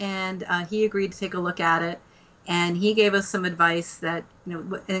Bob, and he agreed to take a look at it. And he gave us some advice that,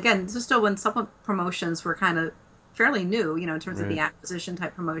 and again, this was still when supplement promotions were kind of fairly new, in terms of the acquisition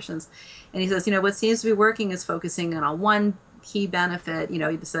type promotions. And he says, what seems to be working is focusing on one key benefit,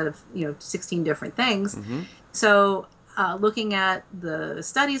 instead of, 16 different things. Mm-hmm. So looking at the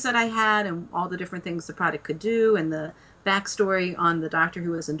studies that I had and all the different things the product could do, and the backstory on the doctor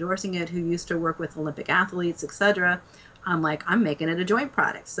who was endorsing it, who used to work with Olympic athletes, etc., I'm like, I'm making it a joint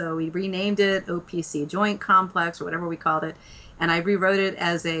product. So we renamed it OPC Joint Complex, or whatever we called it, and I rewrote it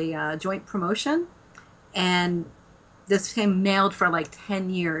as a joint promotion, and this became mailed for like 10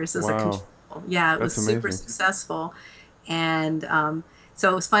 years as a control. Yeah, it was super successful. And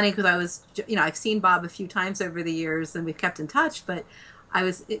so it was funny because I was, I've seen Bob a few times over the years, and we've kept in touch, but I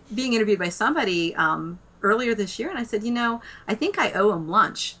was being interviewed by somebody earlier this year, and I said, I think I owe him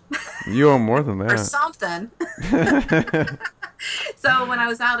lunch. You owe more than that. Or something. So when I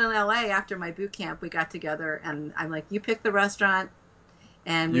was out in LA after my boot camp, we got together, and I'm like, you pick the restaurant.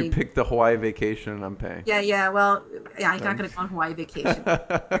 And you picked the Hawaii vacation, and I'm paying. Yeah. Well, I'm not going to go on Hawaii vacation.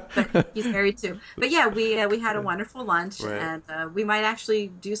 But he's married too. But yeah, we had a wonderful lunch, and we might actually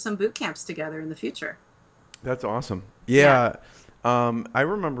do some boot camps together in the future. That's awesome. Yeah. I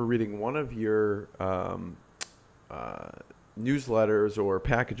remember reading one of your newsletters or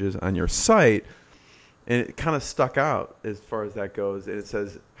packages on your site, and it kind of stuck out as far as that goes. It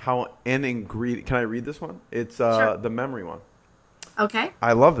says how an ingredient. Can I read this one? It's sure. The memory one. Okay.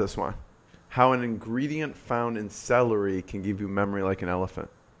 I love this one. How an ingredient found in celery can give you memory like an elephant.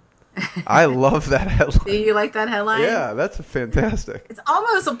 I love that headline. Do you like that headline? Yeah, that's fantastic. It's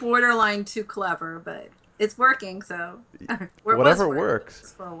almost a borderline too clever, but it's working, so whatever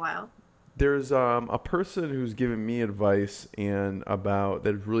works for a while. There's a person who's given me advice about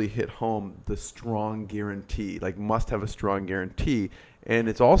that really hit home the strong guarantee, like must have a strong guarantee, and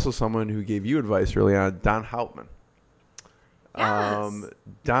it's also someone who gave you advice early on, Don Hauptman. Yes.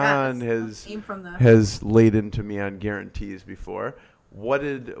 Don has laid into me on guarantees before. What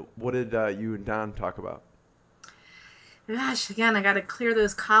did you and Don talk about? Gosh, again, I got to clear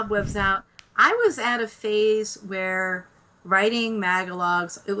those cobwebs out. I was at a phase where writing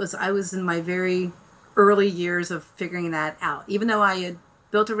magalogs, I was in my very early years of figuring that out. Even though I had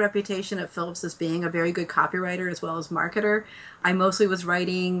built a reputation at Philips as being a very good copywriter as well as marketer, I mostly was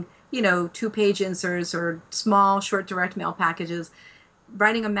writing 2-page inserts or small, short direct mail packages.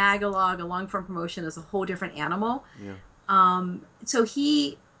 Writing a magalog, a long-form promotion, is a whole different animal. Yeah. So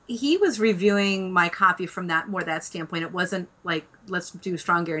he was reviewing my copy from that standpoint. It wasn't like, let's do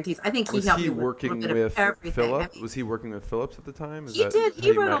strong guarantees. I think he helped me with a little bit of everything. Philips? Was he working with Philips at the time? He did.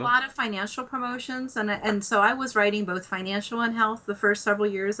 He wrote a lot of financial promotions, and so I was writing both financial and health the first several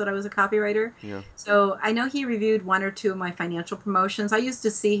years that I was a copywriter. Yeah. So I know he reviewed 1 or 2 of my financial promotions. I used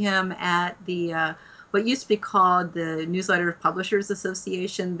to see him at the what used to be called the Newsletter Publishers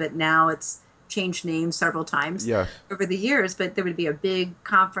Association, but now it's changed names several times over the years. But there would be a big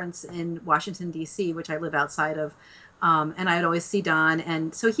conference in Washington, D.C., which I live outside of. And I'd always see Don,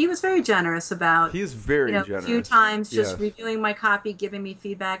 and so he was very generous about. He's very generous. A few times just reviewing my copy, giving me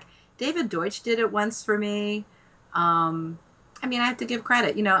feedback. David Deutsch did it once for me. I have to give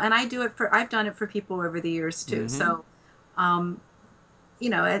credit, and I've done it for people over the years too. Mm-hmm. So,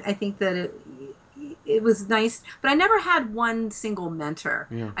 I think that it was nice, but I never had one single mentor.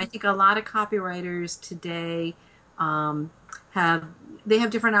 Yeah. I think a lot of copywriters today have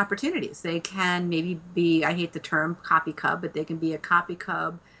different opportunities. They can maybe be, I hate the term copy cub, but they can be a copy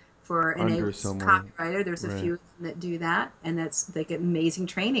cub for an copywriter. There's a few that do that, and they get amazing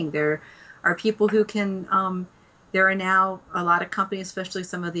training. There are people who can, there are now a lot of companies, especially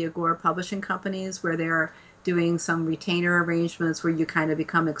some of the Agora publishing companies, where they're doing some retainer arrangements where you kind of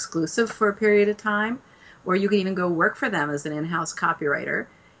become exclusive for a period of time, or you can even go work for them as an in-house copywriter.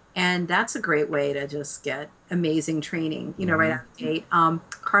 And that's a great way to just get amazing training, right out of the gate.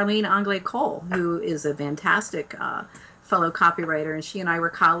 Carlene Anglais-Cole, who is a fantastic fellow copywriter, and she and I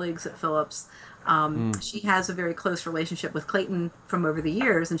were colleagues at Philips. She has a very close relationship with Clayton from over the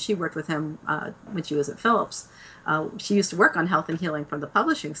years, and she worked with him when she was at Philips. She used to work on health and healing from the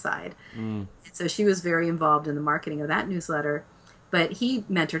publishing side. And so she was very involved in the marketing of that newsletter. But he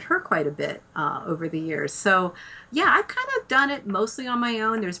mentored her quite a bit over the years. So, yeah, I've kind of done it mostly on my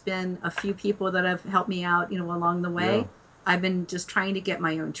own. There's been a few people that have helped me out, along the way. Yeah. I've been just trying to get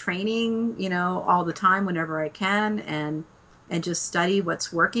my own training, all the time whenever I can. And and just study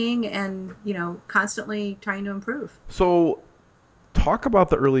what's working and, constantly trying to improve. So talk about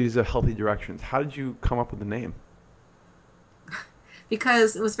the early days of Healthy Directions. How did you come up with the name?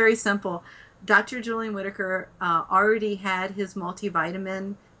 Because it was very simple. Dr. Julian Whitaker already had his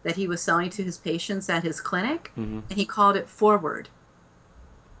multivitamin that he was selling to his patients at his clinic, and he called it Forward.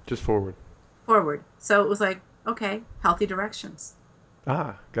 Just Forward. Forward. So it was like, okay, Healthy Directions.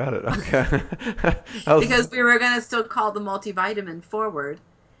 Ah, got it. Okay. Because we were going to still call the multivitamin Forward,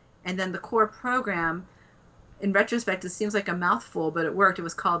 and then the core program, in retrospect, it seems like a mouthful, but it worked. It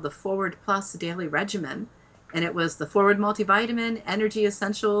was called the Forward Plus Daily Regimen, and it was the Forward Multivitamin, Energy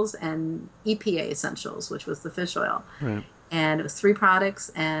Essentials, and EPA Essentials, which was the fish oil. Right. And it was 3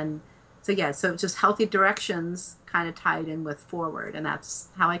 products, and so just Healthy Directions kind of tied in with Forward, and that's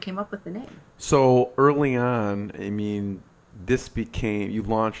how I came up with the name. So early on, I mean, you helped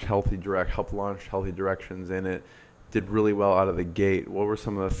launch Healthy Directions, and it did really well out of the gate. What were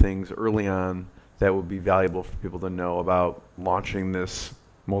some of the things early on that would be valuable for people to know about launching this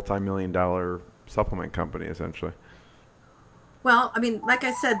multi-million-dollar supplement company, essentially? Well, I mean, like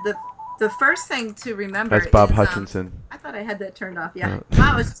I said, the first thing to remember That's Bob is, Hutchinson. I thought I had that turned off. Yeah.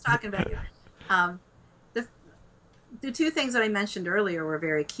 I was just talking about you. The 2 things that I mentioned earlier were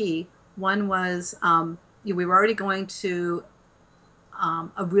very key. One was we were already going to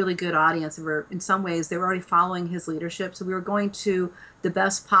a really good audience. In some ways, they were already following his leadership. So we were going to the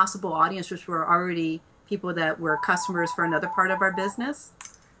best possible audience, which were already people that were customers for another part of our business.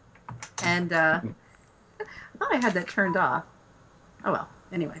 And I thought I had that turned off. Oh, well,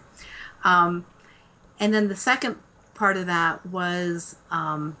 anyway. And then the second part of that was,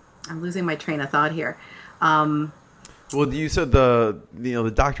 I'm losing my train of thought here. Well, you said the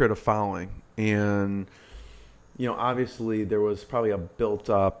doctor had a following, and obviously there was probably a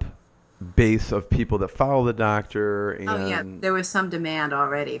built-up base of people that follow the doctor. And there was some demand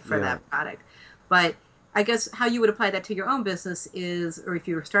already for that product. But I guess how you would apply that to your own business is, or if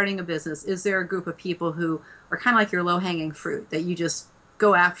you were starting a business, is there a group of people who are kind of like your low-hanging fruit that you just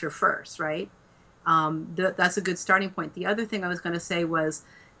go after first, right? That's a good starting point. The other thing I was going to say was,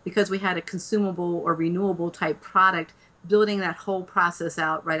 because we had a consumable or renewable type product, building that whole process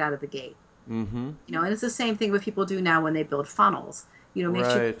out right out of the gate. Mm-hmm. And it's the same thing what people do now when they build funnels. Make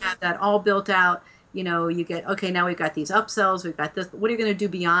sure you have that all built out. You get, okay, now we've got these upsells, we've got this, but what are you going to do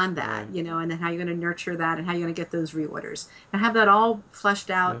beyond that? And then how you're going to nurture that and how you're going to get those reorders. And have that all fleshed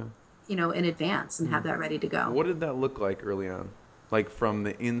out, in advance and have that ready to go. What did that look like early on? Like from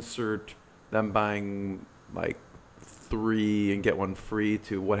the insert, them buying like 3 and get 1 free,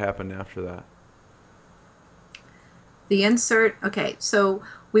 to what happened after that? The insert, okay, so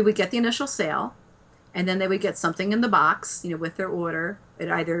we would get the initial sale, and then they would get something in the box, with their order. It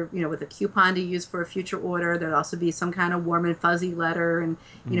either, with a coupon to use for a future order. There'd also be some kind of warm and fuzzy letter and,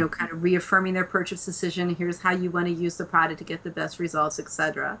 kind of reaffirming their purchase decision. Here's how you want to use the product to get the best results,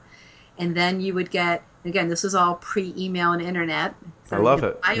 etc. And then you would get, again, this is all pre-email and internet. So I love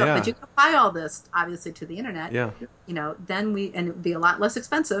it. But you can apply all this, obviously, to the internet. Yeah. Then and it would be a lot less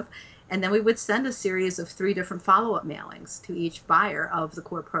expensive. And then we would send a series of 3 different follow-up mailings to each buyer of the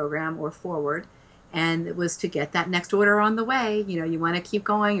core program or Forward. And it was to get that next order on the way. You want to keep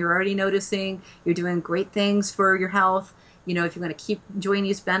going. You're already noticing you're doing great things for your health. If you're going to keep enjoying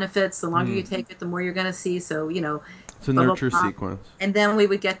these benefits, the longer you take it, the more you're going to see. So, it's a nurture sequence. And then we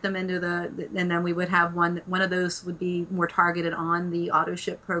would get them into and then we would have one of those would be more targeted on the auto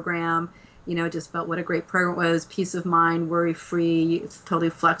ship program. Just about what a great program was, peace of mind, worry-free, it's totally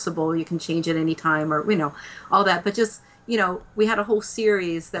flexible, you can change it anytime, or, all that. But just, we had a whole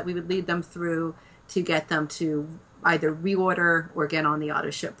series that we would lead them through to get them to either reorder or get on the auto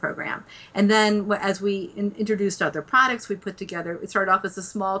ship program. And then as we introduced other products, we put together, it started off as a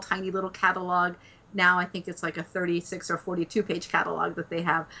small, tiny little catalog. Now I think it's like a 36 or 42 page catalog that they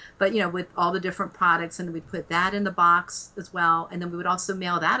have. But, with all the different products, and we put that in the box as well. And then we would also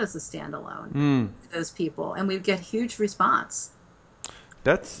mail that as a standalone to those people. And we'd get huge response.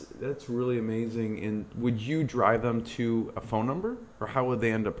 That's really amazing. And would you drive them to a phone number, or how would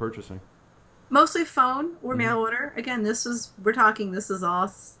they end up purchasing? Mostly phone or mail order. Again, this is all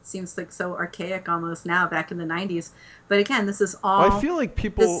seems like so archaic almost now, back in the 90s. But again, this is all I feel like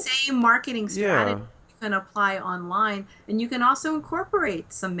people, the same marketing strategy you can apply online. And you can also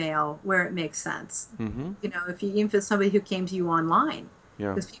incorporate some mail where it makes sense. Mm-hmm. If it's somebody who came to you online.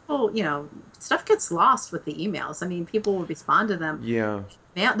 Yeah. Because people, stuff gets lost with the emails. I mean, people will respond to them. Yeah.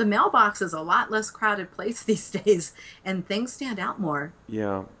 The mailbox is a lot less crowded place these days, and things stand out more.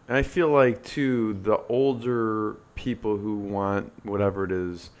 Yeah. And I feel like, too, the older people who want whatever it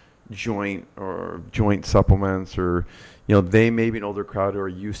is, joint supplements, or they may be an older crowd who are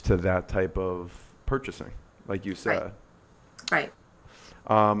used to that type of purchasing, like you said. Right.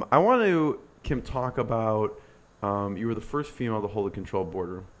 I want to, Kim, talk about you were the first female to hold a controlled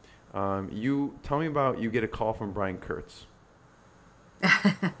boardroom. You tell me about, you get a call from Brian Kurtz.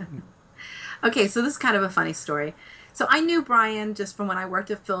 Okay, so this is kind of a funny story. So I knew Brian just from when I worked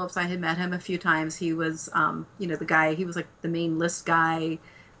at Philips. I had met him a few times. He was, the guy, he was like the main list guy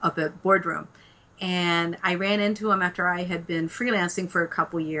up at Boardroom. And I ran into him after I had been freelancing for a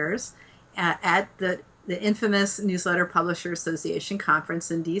couple years at the infamous Newsletter Publisher Association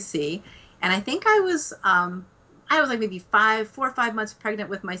conference in DC. And I think I was like maybe 4 or 5 months pregnant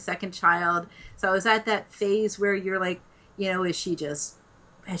with my second child. So I was at that phase where you're like, has she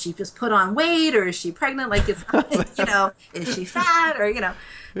just put on weight, or is she pregnant? Like, it's, is she fat, or, Yeah.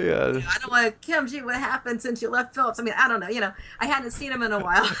 I don't want to, Kim, gee, what happened since you left Philips? I mean, I don't know, I hadn't seen him in a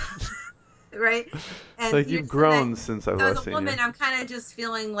while. Right? And like, you've grown since I last seen you. As a woman, I'm kind of just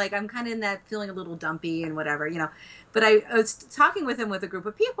feeling like, I'm kind of in that feeling a little dumpy and whatever, But I was talking with him with a group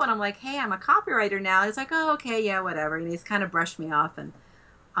of people, and I'm like, hey, I'm a copywriter now. And he's like, oh, okay, yeah, whatever. And he's kind of brushed me off, and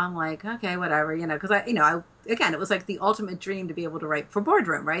I'm like, okay, whatever, because again, it was like the ultimate dream to be able to write for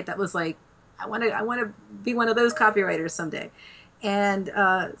Boardroom, right? That was like, I want to be one of those copywriters someday. And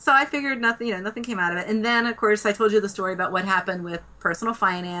so I figured nothing came out of it. And then, of course, I told you the story about what happened with personal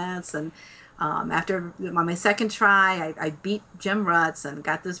finance. And after my second try, I beat Jim Rutz and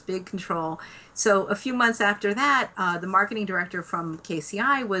got this big control. So a few months after that, the marketing director from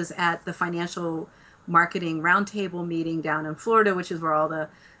KCI was at the financial marketing roundtable meeting down in Florida, which is where all the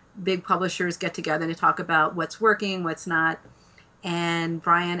big publishers get together to talk about what's working, what's not. And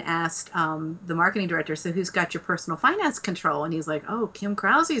Brian asked the marketing director, so who's got your personal finance control? And he's like, oh, Kim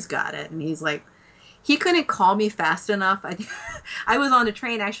Krause's got it. And he's like, he couldn't call me fast enough. I was on a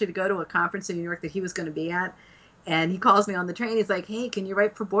train actually to go to a conference in New York that he was going to be at. And he calls me on the train. He's like, hey, can you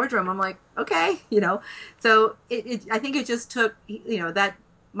write for Boardroom? I'm like, okay, So I think it just took, that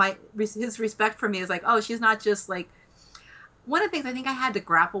his respect for me is like, oh, she's not just like, one of the things I think I had to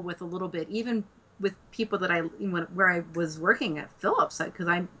grapple with a little bit, even with people that where I was working at Philips, because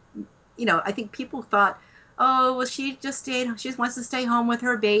I think people thought, oh, well, she wants to stay home with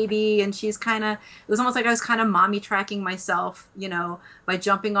her baby, and she's kind of, it was almost like I was kind of mommy tracking myself, by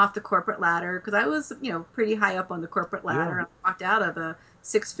jumping off the corporate ladder, because I was, pretty high up on the corporate ladder. Yeah. I walked out of a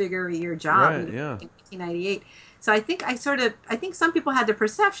 6-figure a year job in 1998. So I think some people had the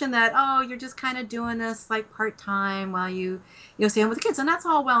perception that, oh, you're just kind of doing this like part-time while you stay home with the kids, and that's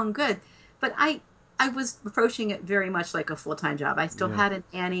all well and good. But I was approaching it very much like a full-time job. I still had a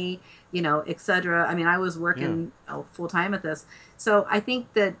nanny, et cetera. I mean, I was working full-time at this. So I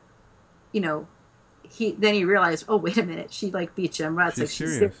think that, he realized, oh, wait a minute, she like beat Jim Rutz. She's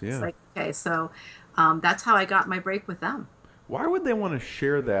serious. Yeah. Like, okay, so that's how I got my break with them. Why would they want to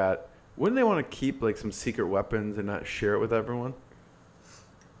share that? Wouldn't they want to keep like some secret weapons and not share it with everyone?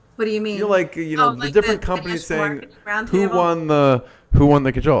 What do you mean? Like, the different companies saying who won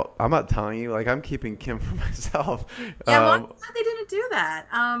the control. I'm not telling you. Like, I'm keeping Kim for myself. Yeah, well, I'm glad they didn't do that.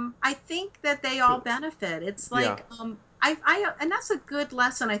 I think that they all benefit. It's like, and that's a good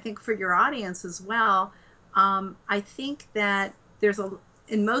lesson, I think, for your audience as well. I think that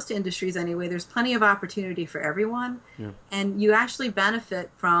in most industries anyway, there's plenty of opportunity for everyone, and you actually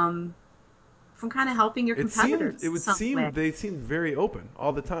benefit from kind of helping your competitors. They seemed very open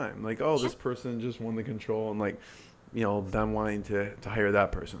all the time. Like, oh, this person just won the control, and like, them wanting to hire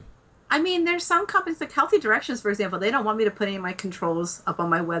that person. I mean, there's some companies like Healthy Directions, for example, they don't want me to put any of my controls up on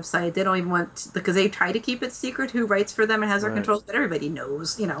my website. They don't even want because they try to keep it secret who writes for them and has their controls, but everybody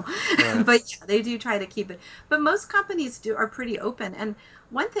knows, Right. But yeah, they do try to keep it. But most companies are pretty open. And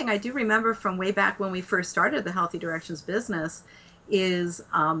one thing I do remember from way back when we first started the Healthy Directions business is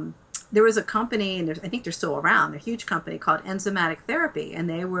there was a company, and I think they're still around, a huge company called Enzymatic Therapy, and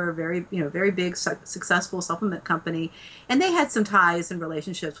they were a very big, successful supplement company, and they had some ties and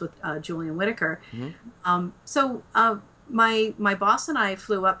relationships with Julian Whitaker. Mm-hmm. So my boss and I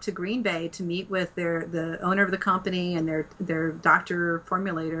flew up to Green Bay to meet with the owner of the company and their doctor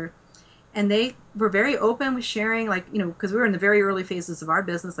formulator. And they were very open with sharing, because we were in the very early phases of our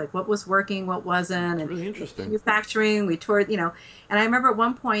business, like what was working, what wasn't, and really interesting. Manufacturing. We toured, and I remember at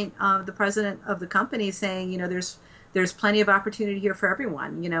one point the president of the company saying, there's plenty of opportunity here for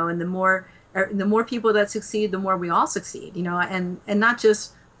everyone, and the more people that succeed, the more we all succeed, and not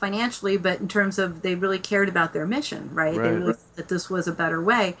just financially, but in terms of they really cared about their mission, right? They really thought that this was a better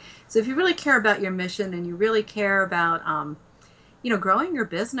way. So if you really care about your mission and you really care about growing your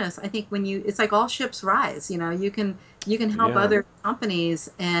business, I think it's like all ships rise. You can help Yeah. other companies,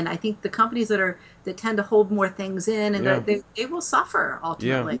 and I think the companies that tend to hold more things in, and Yeah. they will suffer Yeah.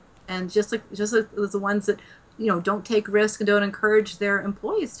 ultimately. And just like the ones that don't take risk and don't encourage their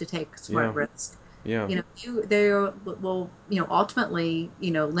employees to take smart Yeah. risk. Yeah. They will ultimately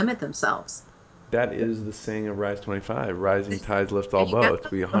limit themselves. That is the saying of Rise 25. Rising tides lift all And you got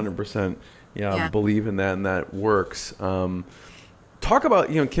boats. We 100% Yeah. believe in that, and that works. Talk about,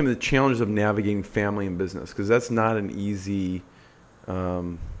 Kim, the challenges of navigating family and business, because that's not an easy,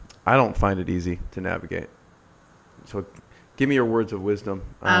 I don't find it easy to navigate. So give me your words of wisdom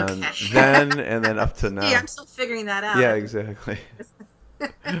on Okay. then and then up to now. Yeah, I'm still figuring that out. Yeah, exactly.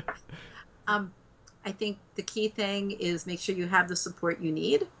 I think the key thing is make sure you have the support you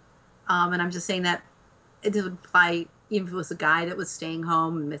need. And I'm just saying that it would apply even if it was a guy that was staying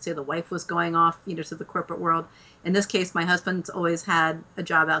home, and let's say the wife was going off, to the corporate world. In this case, my husband's always had a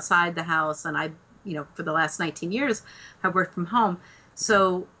job outside the house, and I, for the last 19 years, have worked from home.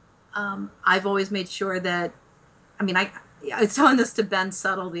 So I've always made sure that, I was telling this to Ben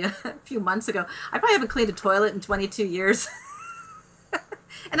Settle a few months ago. I probably haven't cleaned a toilet in 22 years.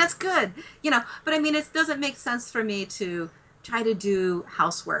 And that's good, but it doesn't make sense for me to try to do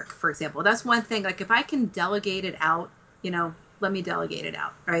housework, for example. That's one thing. Like, if I can delegate it out, let me delegate it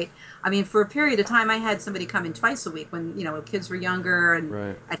out, right? For a period of time, I had somebody come in twice a week when, kids were younger, and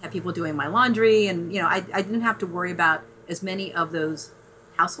Right. I'd have people doing my laundry, and, I didn't have to worry about as many of those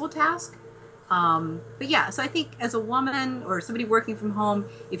household tasks. But yeah, so I think as a woman or somebody working from home,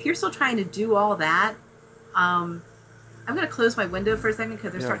 if you're still trying to do all that, I'm going to close my window for a second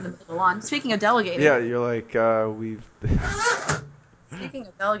because they're starting to mow the lawn. Speaking of delegating. Yeah, you're like, we've... Speaking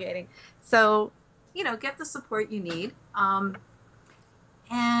of delegating. So, get the support you need.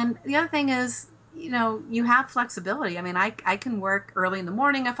 And the other thing is, you have flexibility. I can work early in the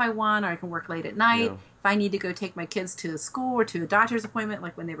morning if I want, or I can work late at night. Yeah. If I need to go take my kids to school or to a doctor's appointment,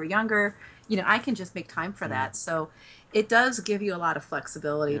 like when they were younger, I can just make time for that. So it does give you a lot of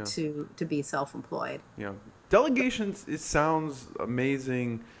flexibility to be self-employed. Yeah. Delegations, it sounds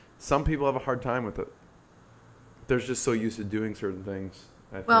amazing. Some people have a hard time with it. They're just so used to doing certain things,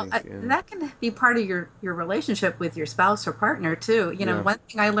 I think. That can be part of your relationship with your spouse or partner, too. Yeah. One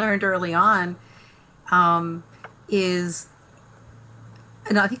thing I learned early on is,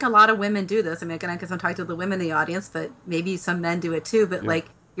 and I think a lot of women do this. Again, I guess I'm talking to the women in the audience, but maybe some men do it, too. But, like,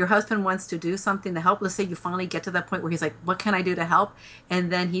 your husband wants to do something to help. Let's say you finally get to that point where he's like, what can I do to help?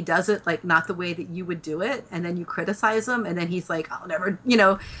 And then he does it, like, not the way that you would do it. And then you criticize him. And then he's like, I'll never, he's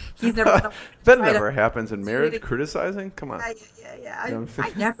never. That never happens in marriage, criticizing? Come on. Yeah.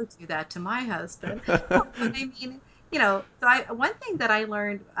 I never do that to my husband. But one thing that I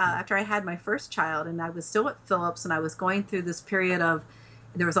learned after I had my first child, and I was still at Philips, and I was going through this period of,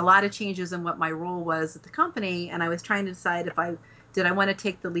 there was a lot of changes in what my role was at the company. And I was trying to decide did I want to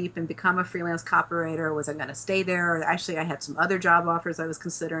take the leap and become a freelance copywriter, or was I going to stay there? Or actually, I had some other job offers I was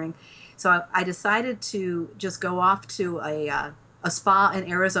considering. So I decided to just go off to a spa in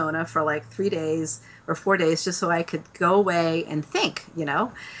Arizona for like 3 days or 4 days, just so I could go away and think,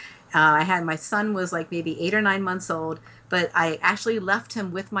 my son was like maybe 8 or 9 months old, but I actually left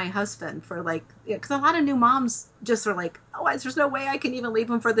him with my husband for because a lot of new moms just are like, oh, there's no way I can even leave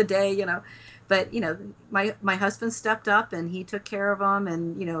him for the day, But, my husband stepped up and he took care of him,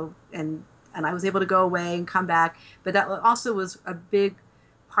 and I was able to go away and come back. But that also was a big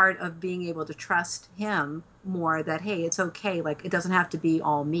part of being able to trust him more, that, hey, it's okay. Like, it doesn't have to be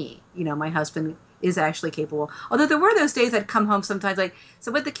all me. My husband is actually capable. Although there were those days I'd come home sometimes like,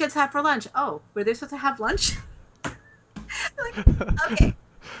 so what the kids have for lunch? Oh, were they supposed to have lunch? Like, okay.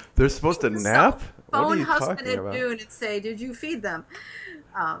 They're supposed to nap? Phone husband at noon and say, did you feed them?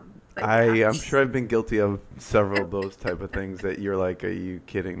 I'm sure I've been guilty of several of those type of things that you're like, are you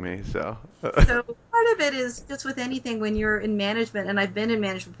kidding me? So part of it is just with anything when you're in management, and I've been in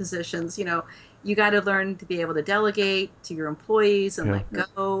management positions, you got to learn to be able to delegate to your employees and let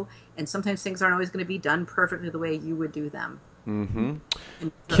go. And sometimes things aren't always going to be done perfectly the way you would do them. Mm-hmm.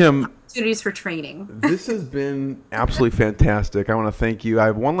 Kim, opportunities for training. This has been absolutely fantastic. I want to thank you. I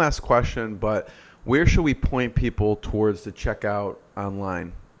have one last question, but where should we point people towards to check out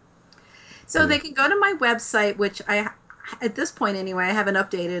online? So they can go to my website, which at this point anyway, I haven't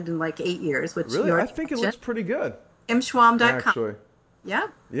updated in like 8 years. Which really, I think it looks pretty good. KimSchwalm.com. Actually, yeah.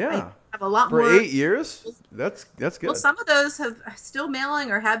 I have a lot for more. 8 years. That's good. Well, some of those have still mailing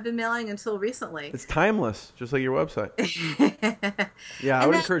or have been mailing until recently. It's timeless, just like your website. Yeah, I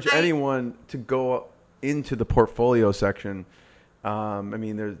would encourage anyone to go into the portfolio section.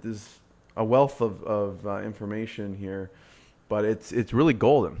 There's a wealth of information here but it's really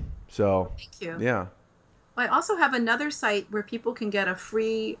golden. So Thank you. yeah. I also have another site where people can get a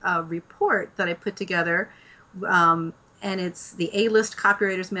free report that I put together, and it's the A-List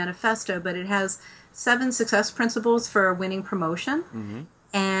Copywriters Manifesto, but it has 7 success principles for winning promotion. Mm-hmm.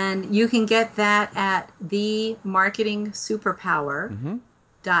 And you can get that at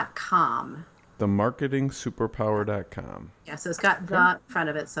themarketingsuperpower.com. Themarketingsuperpower.com. Yeah, so it's got the front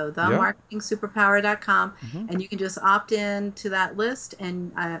of it. So themarketingsuperpower.com. Mm-hmm. And you can just opt in to that list.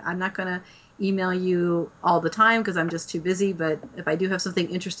 And I'm not going to email you all the time because I'm just too busy. But if I do have something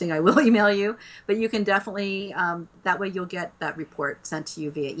interesting, I will email you. But you can definitely, that way you'll get that report sent to you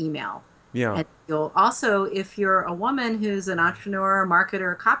via email. Yeah. And you'll also, if you're a woman who's an entrepreneur,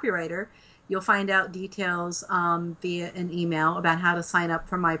 marketer, copywriter, you'll find out details via an email about how to sign up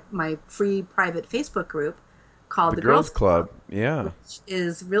for my free private Facebook group called the Girls Club. Yeah. Which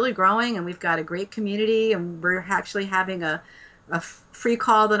is really growing, and we've got a great community, and we're actually having a free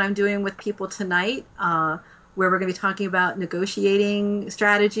call that I'm doing with people tonight where we're going to be talking about negotiating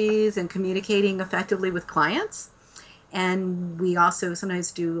strategies and communicating effectively with clients. And we also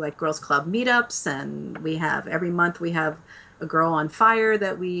sometimes do like Girls Club meetups, and we have every month we have a girl on fire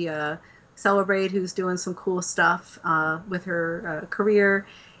that we celebrate who's doing some cool stuff with her career.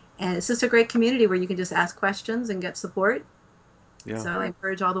 And it's just a great community where you can just ask questions and get support. Yeah. So I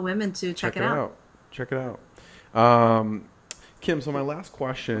encourage all the women to check it out. Check it out. Kim, so my last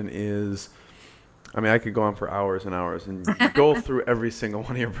question is, I mean, I could go on for hours and hours and go through every single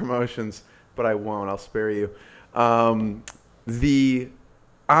one of your promotions, but I won't. I'll spare you. On the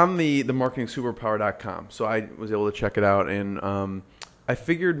marketingsuperpower.com. So I was able to check it out, and I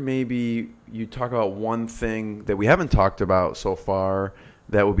figured maybe you talk about one thing that we haven't talked about so far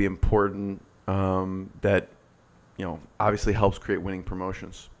that would be important, that, you know, obviously helps create winning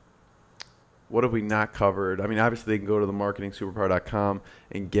promotions. What have we not covered? I mean, obviously they can go to the marketingsuperpower.com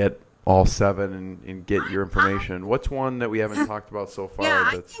and get all 7 and get your information. What's one that we haven't talked about so far? Yeah,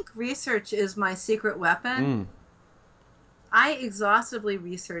 I think research is my secret weapon. I exhaustively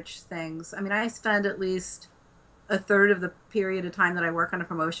research things. I mean, I spend at least a third of the period of time that I work on a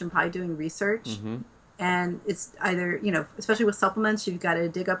promotion probably doing research. Mm-hmm. And it's either, you know, especially with supplements, you've got to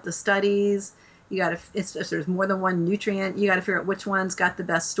dig up the studies. You got to, if there's more than one nutrient, you got to figure out which one's got the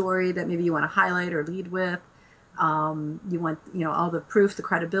best story that maybe you want to highlight or lead with. You want, you know, all the proof, the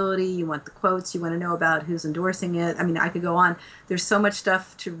credibility. You want the quotes. You want to know about who's endorsing it. I mean, I could go on. There's so much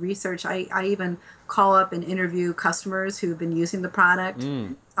stuff to research. I even call up and interview customers who've been using the product,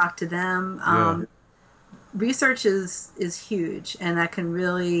 talk to them. Research is huge, and that can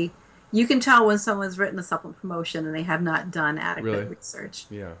really, you can tell when someone's written a supplement promotion and they have not done adequate research.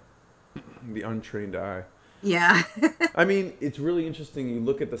 Yeah. The untrained eye. Yeah. I mean, it's really interesting. You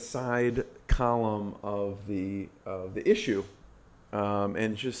look at the side column of the issue,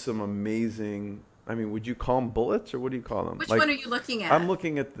 and just some amazing. I mean, would you call them bullets, or what do you call them? Which one are you looking at? I'm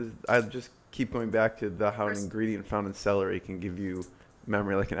looking at I just keep going back to how an ingredient found in celery can give you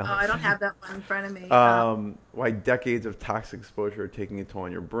memory like an elephant. Oh, I don't have that one in front of me. Why decades of toxic exposure are taking a toll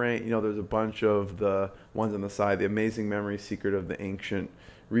on your brain. You know, there's a bunch of the ones on the side. The amazing memory secret of the ancient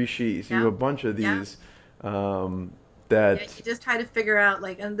rishis. You have a bunch of these. That you just try to figure out,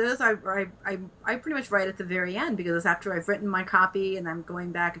 like, and those I pretty much write at the very end, because after I've written my copy and I'm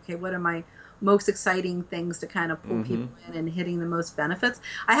going back, okay, what are my most exciting things to kind of pull people in and hitting the most benefits.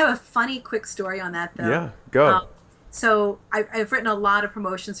 I have a funny quick story on that, though. Yeah, go. So I've written a lot of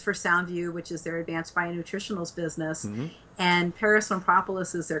promotions for Soundview, which is their advanced bionutritionals business. And Paris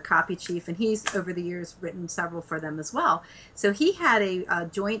Lampropoulos is their copy chief, and he's, over the years, written several for them as well. So he had a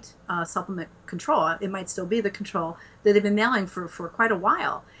joint supplement control. It might still be the control that they've been mailing for quite a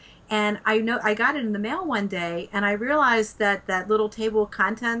while. And I got it in the mail one day, and I realized that little table of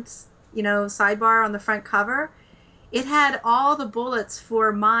contents, you know, sidebar on the front cover, it had all the bullets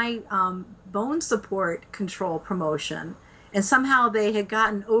for my bone support control promotion. And somehow they had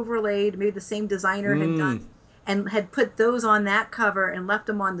gotten overlaid, maybe the same designer had done, and had put those on that cover and left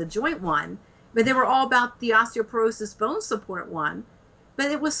them on the joint one. But they were all about the osteoporosis bone support one.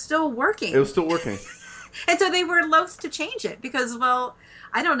 But it was still working. It was still working. And so they were loath to change it because, well,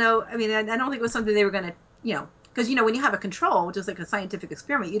 I don't know. I mean, I don't think it was something they were going to, you know, because, you know, when you have a control, just like a scientific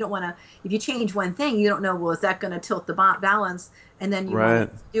experiment, you don't want to, if you change one thing, you don't know, well, is that going to tilt the balance? And then you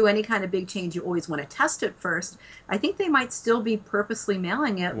want to do any kind of big change, you always want to test it first. I think they might still be purposely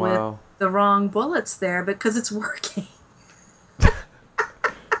mailing it with the wrong bullets there because it's working.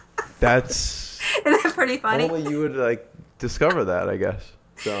 That's... Isn't that pretty funny? Only you would, like, discover that, I guess.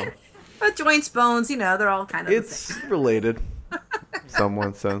 So... But joints, bones, you know, they're all kind of it's related, in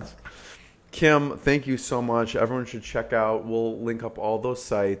some sense. Kim, thank you so much. Everyone should check out. We'll link up all those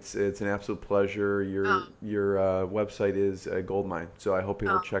sites. It's an absolute pleasure. Your website is a goldmine, so I hope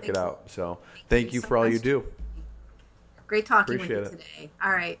you'll check it out. So thank you so for all much. you do. Great talking Appreciate with you today.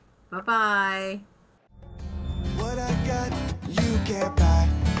 All right. Bye-bye. What I got, you can't buy.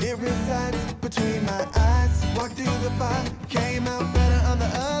 It resides between my eyes. Walked through the fire, came out better on the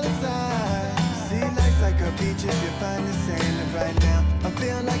other side. See, life's like a beach if you find the sand. And right now, I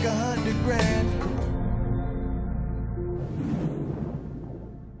feel like 100 grand.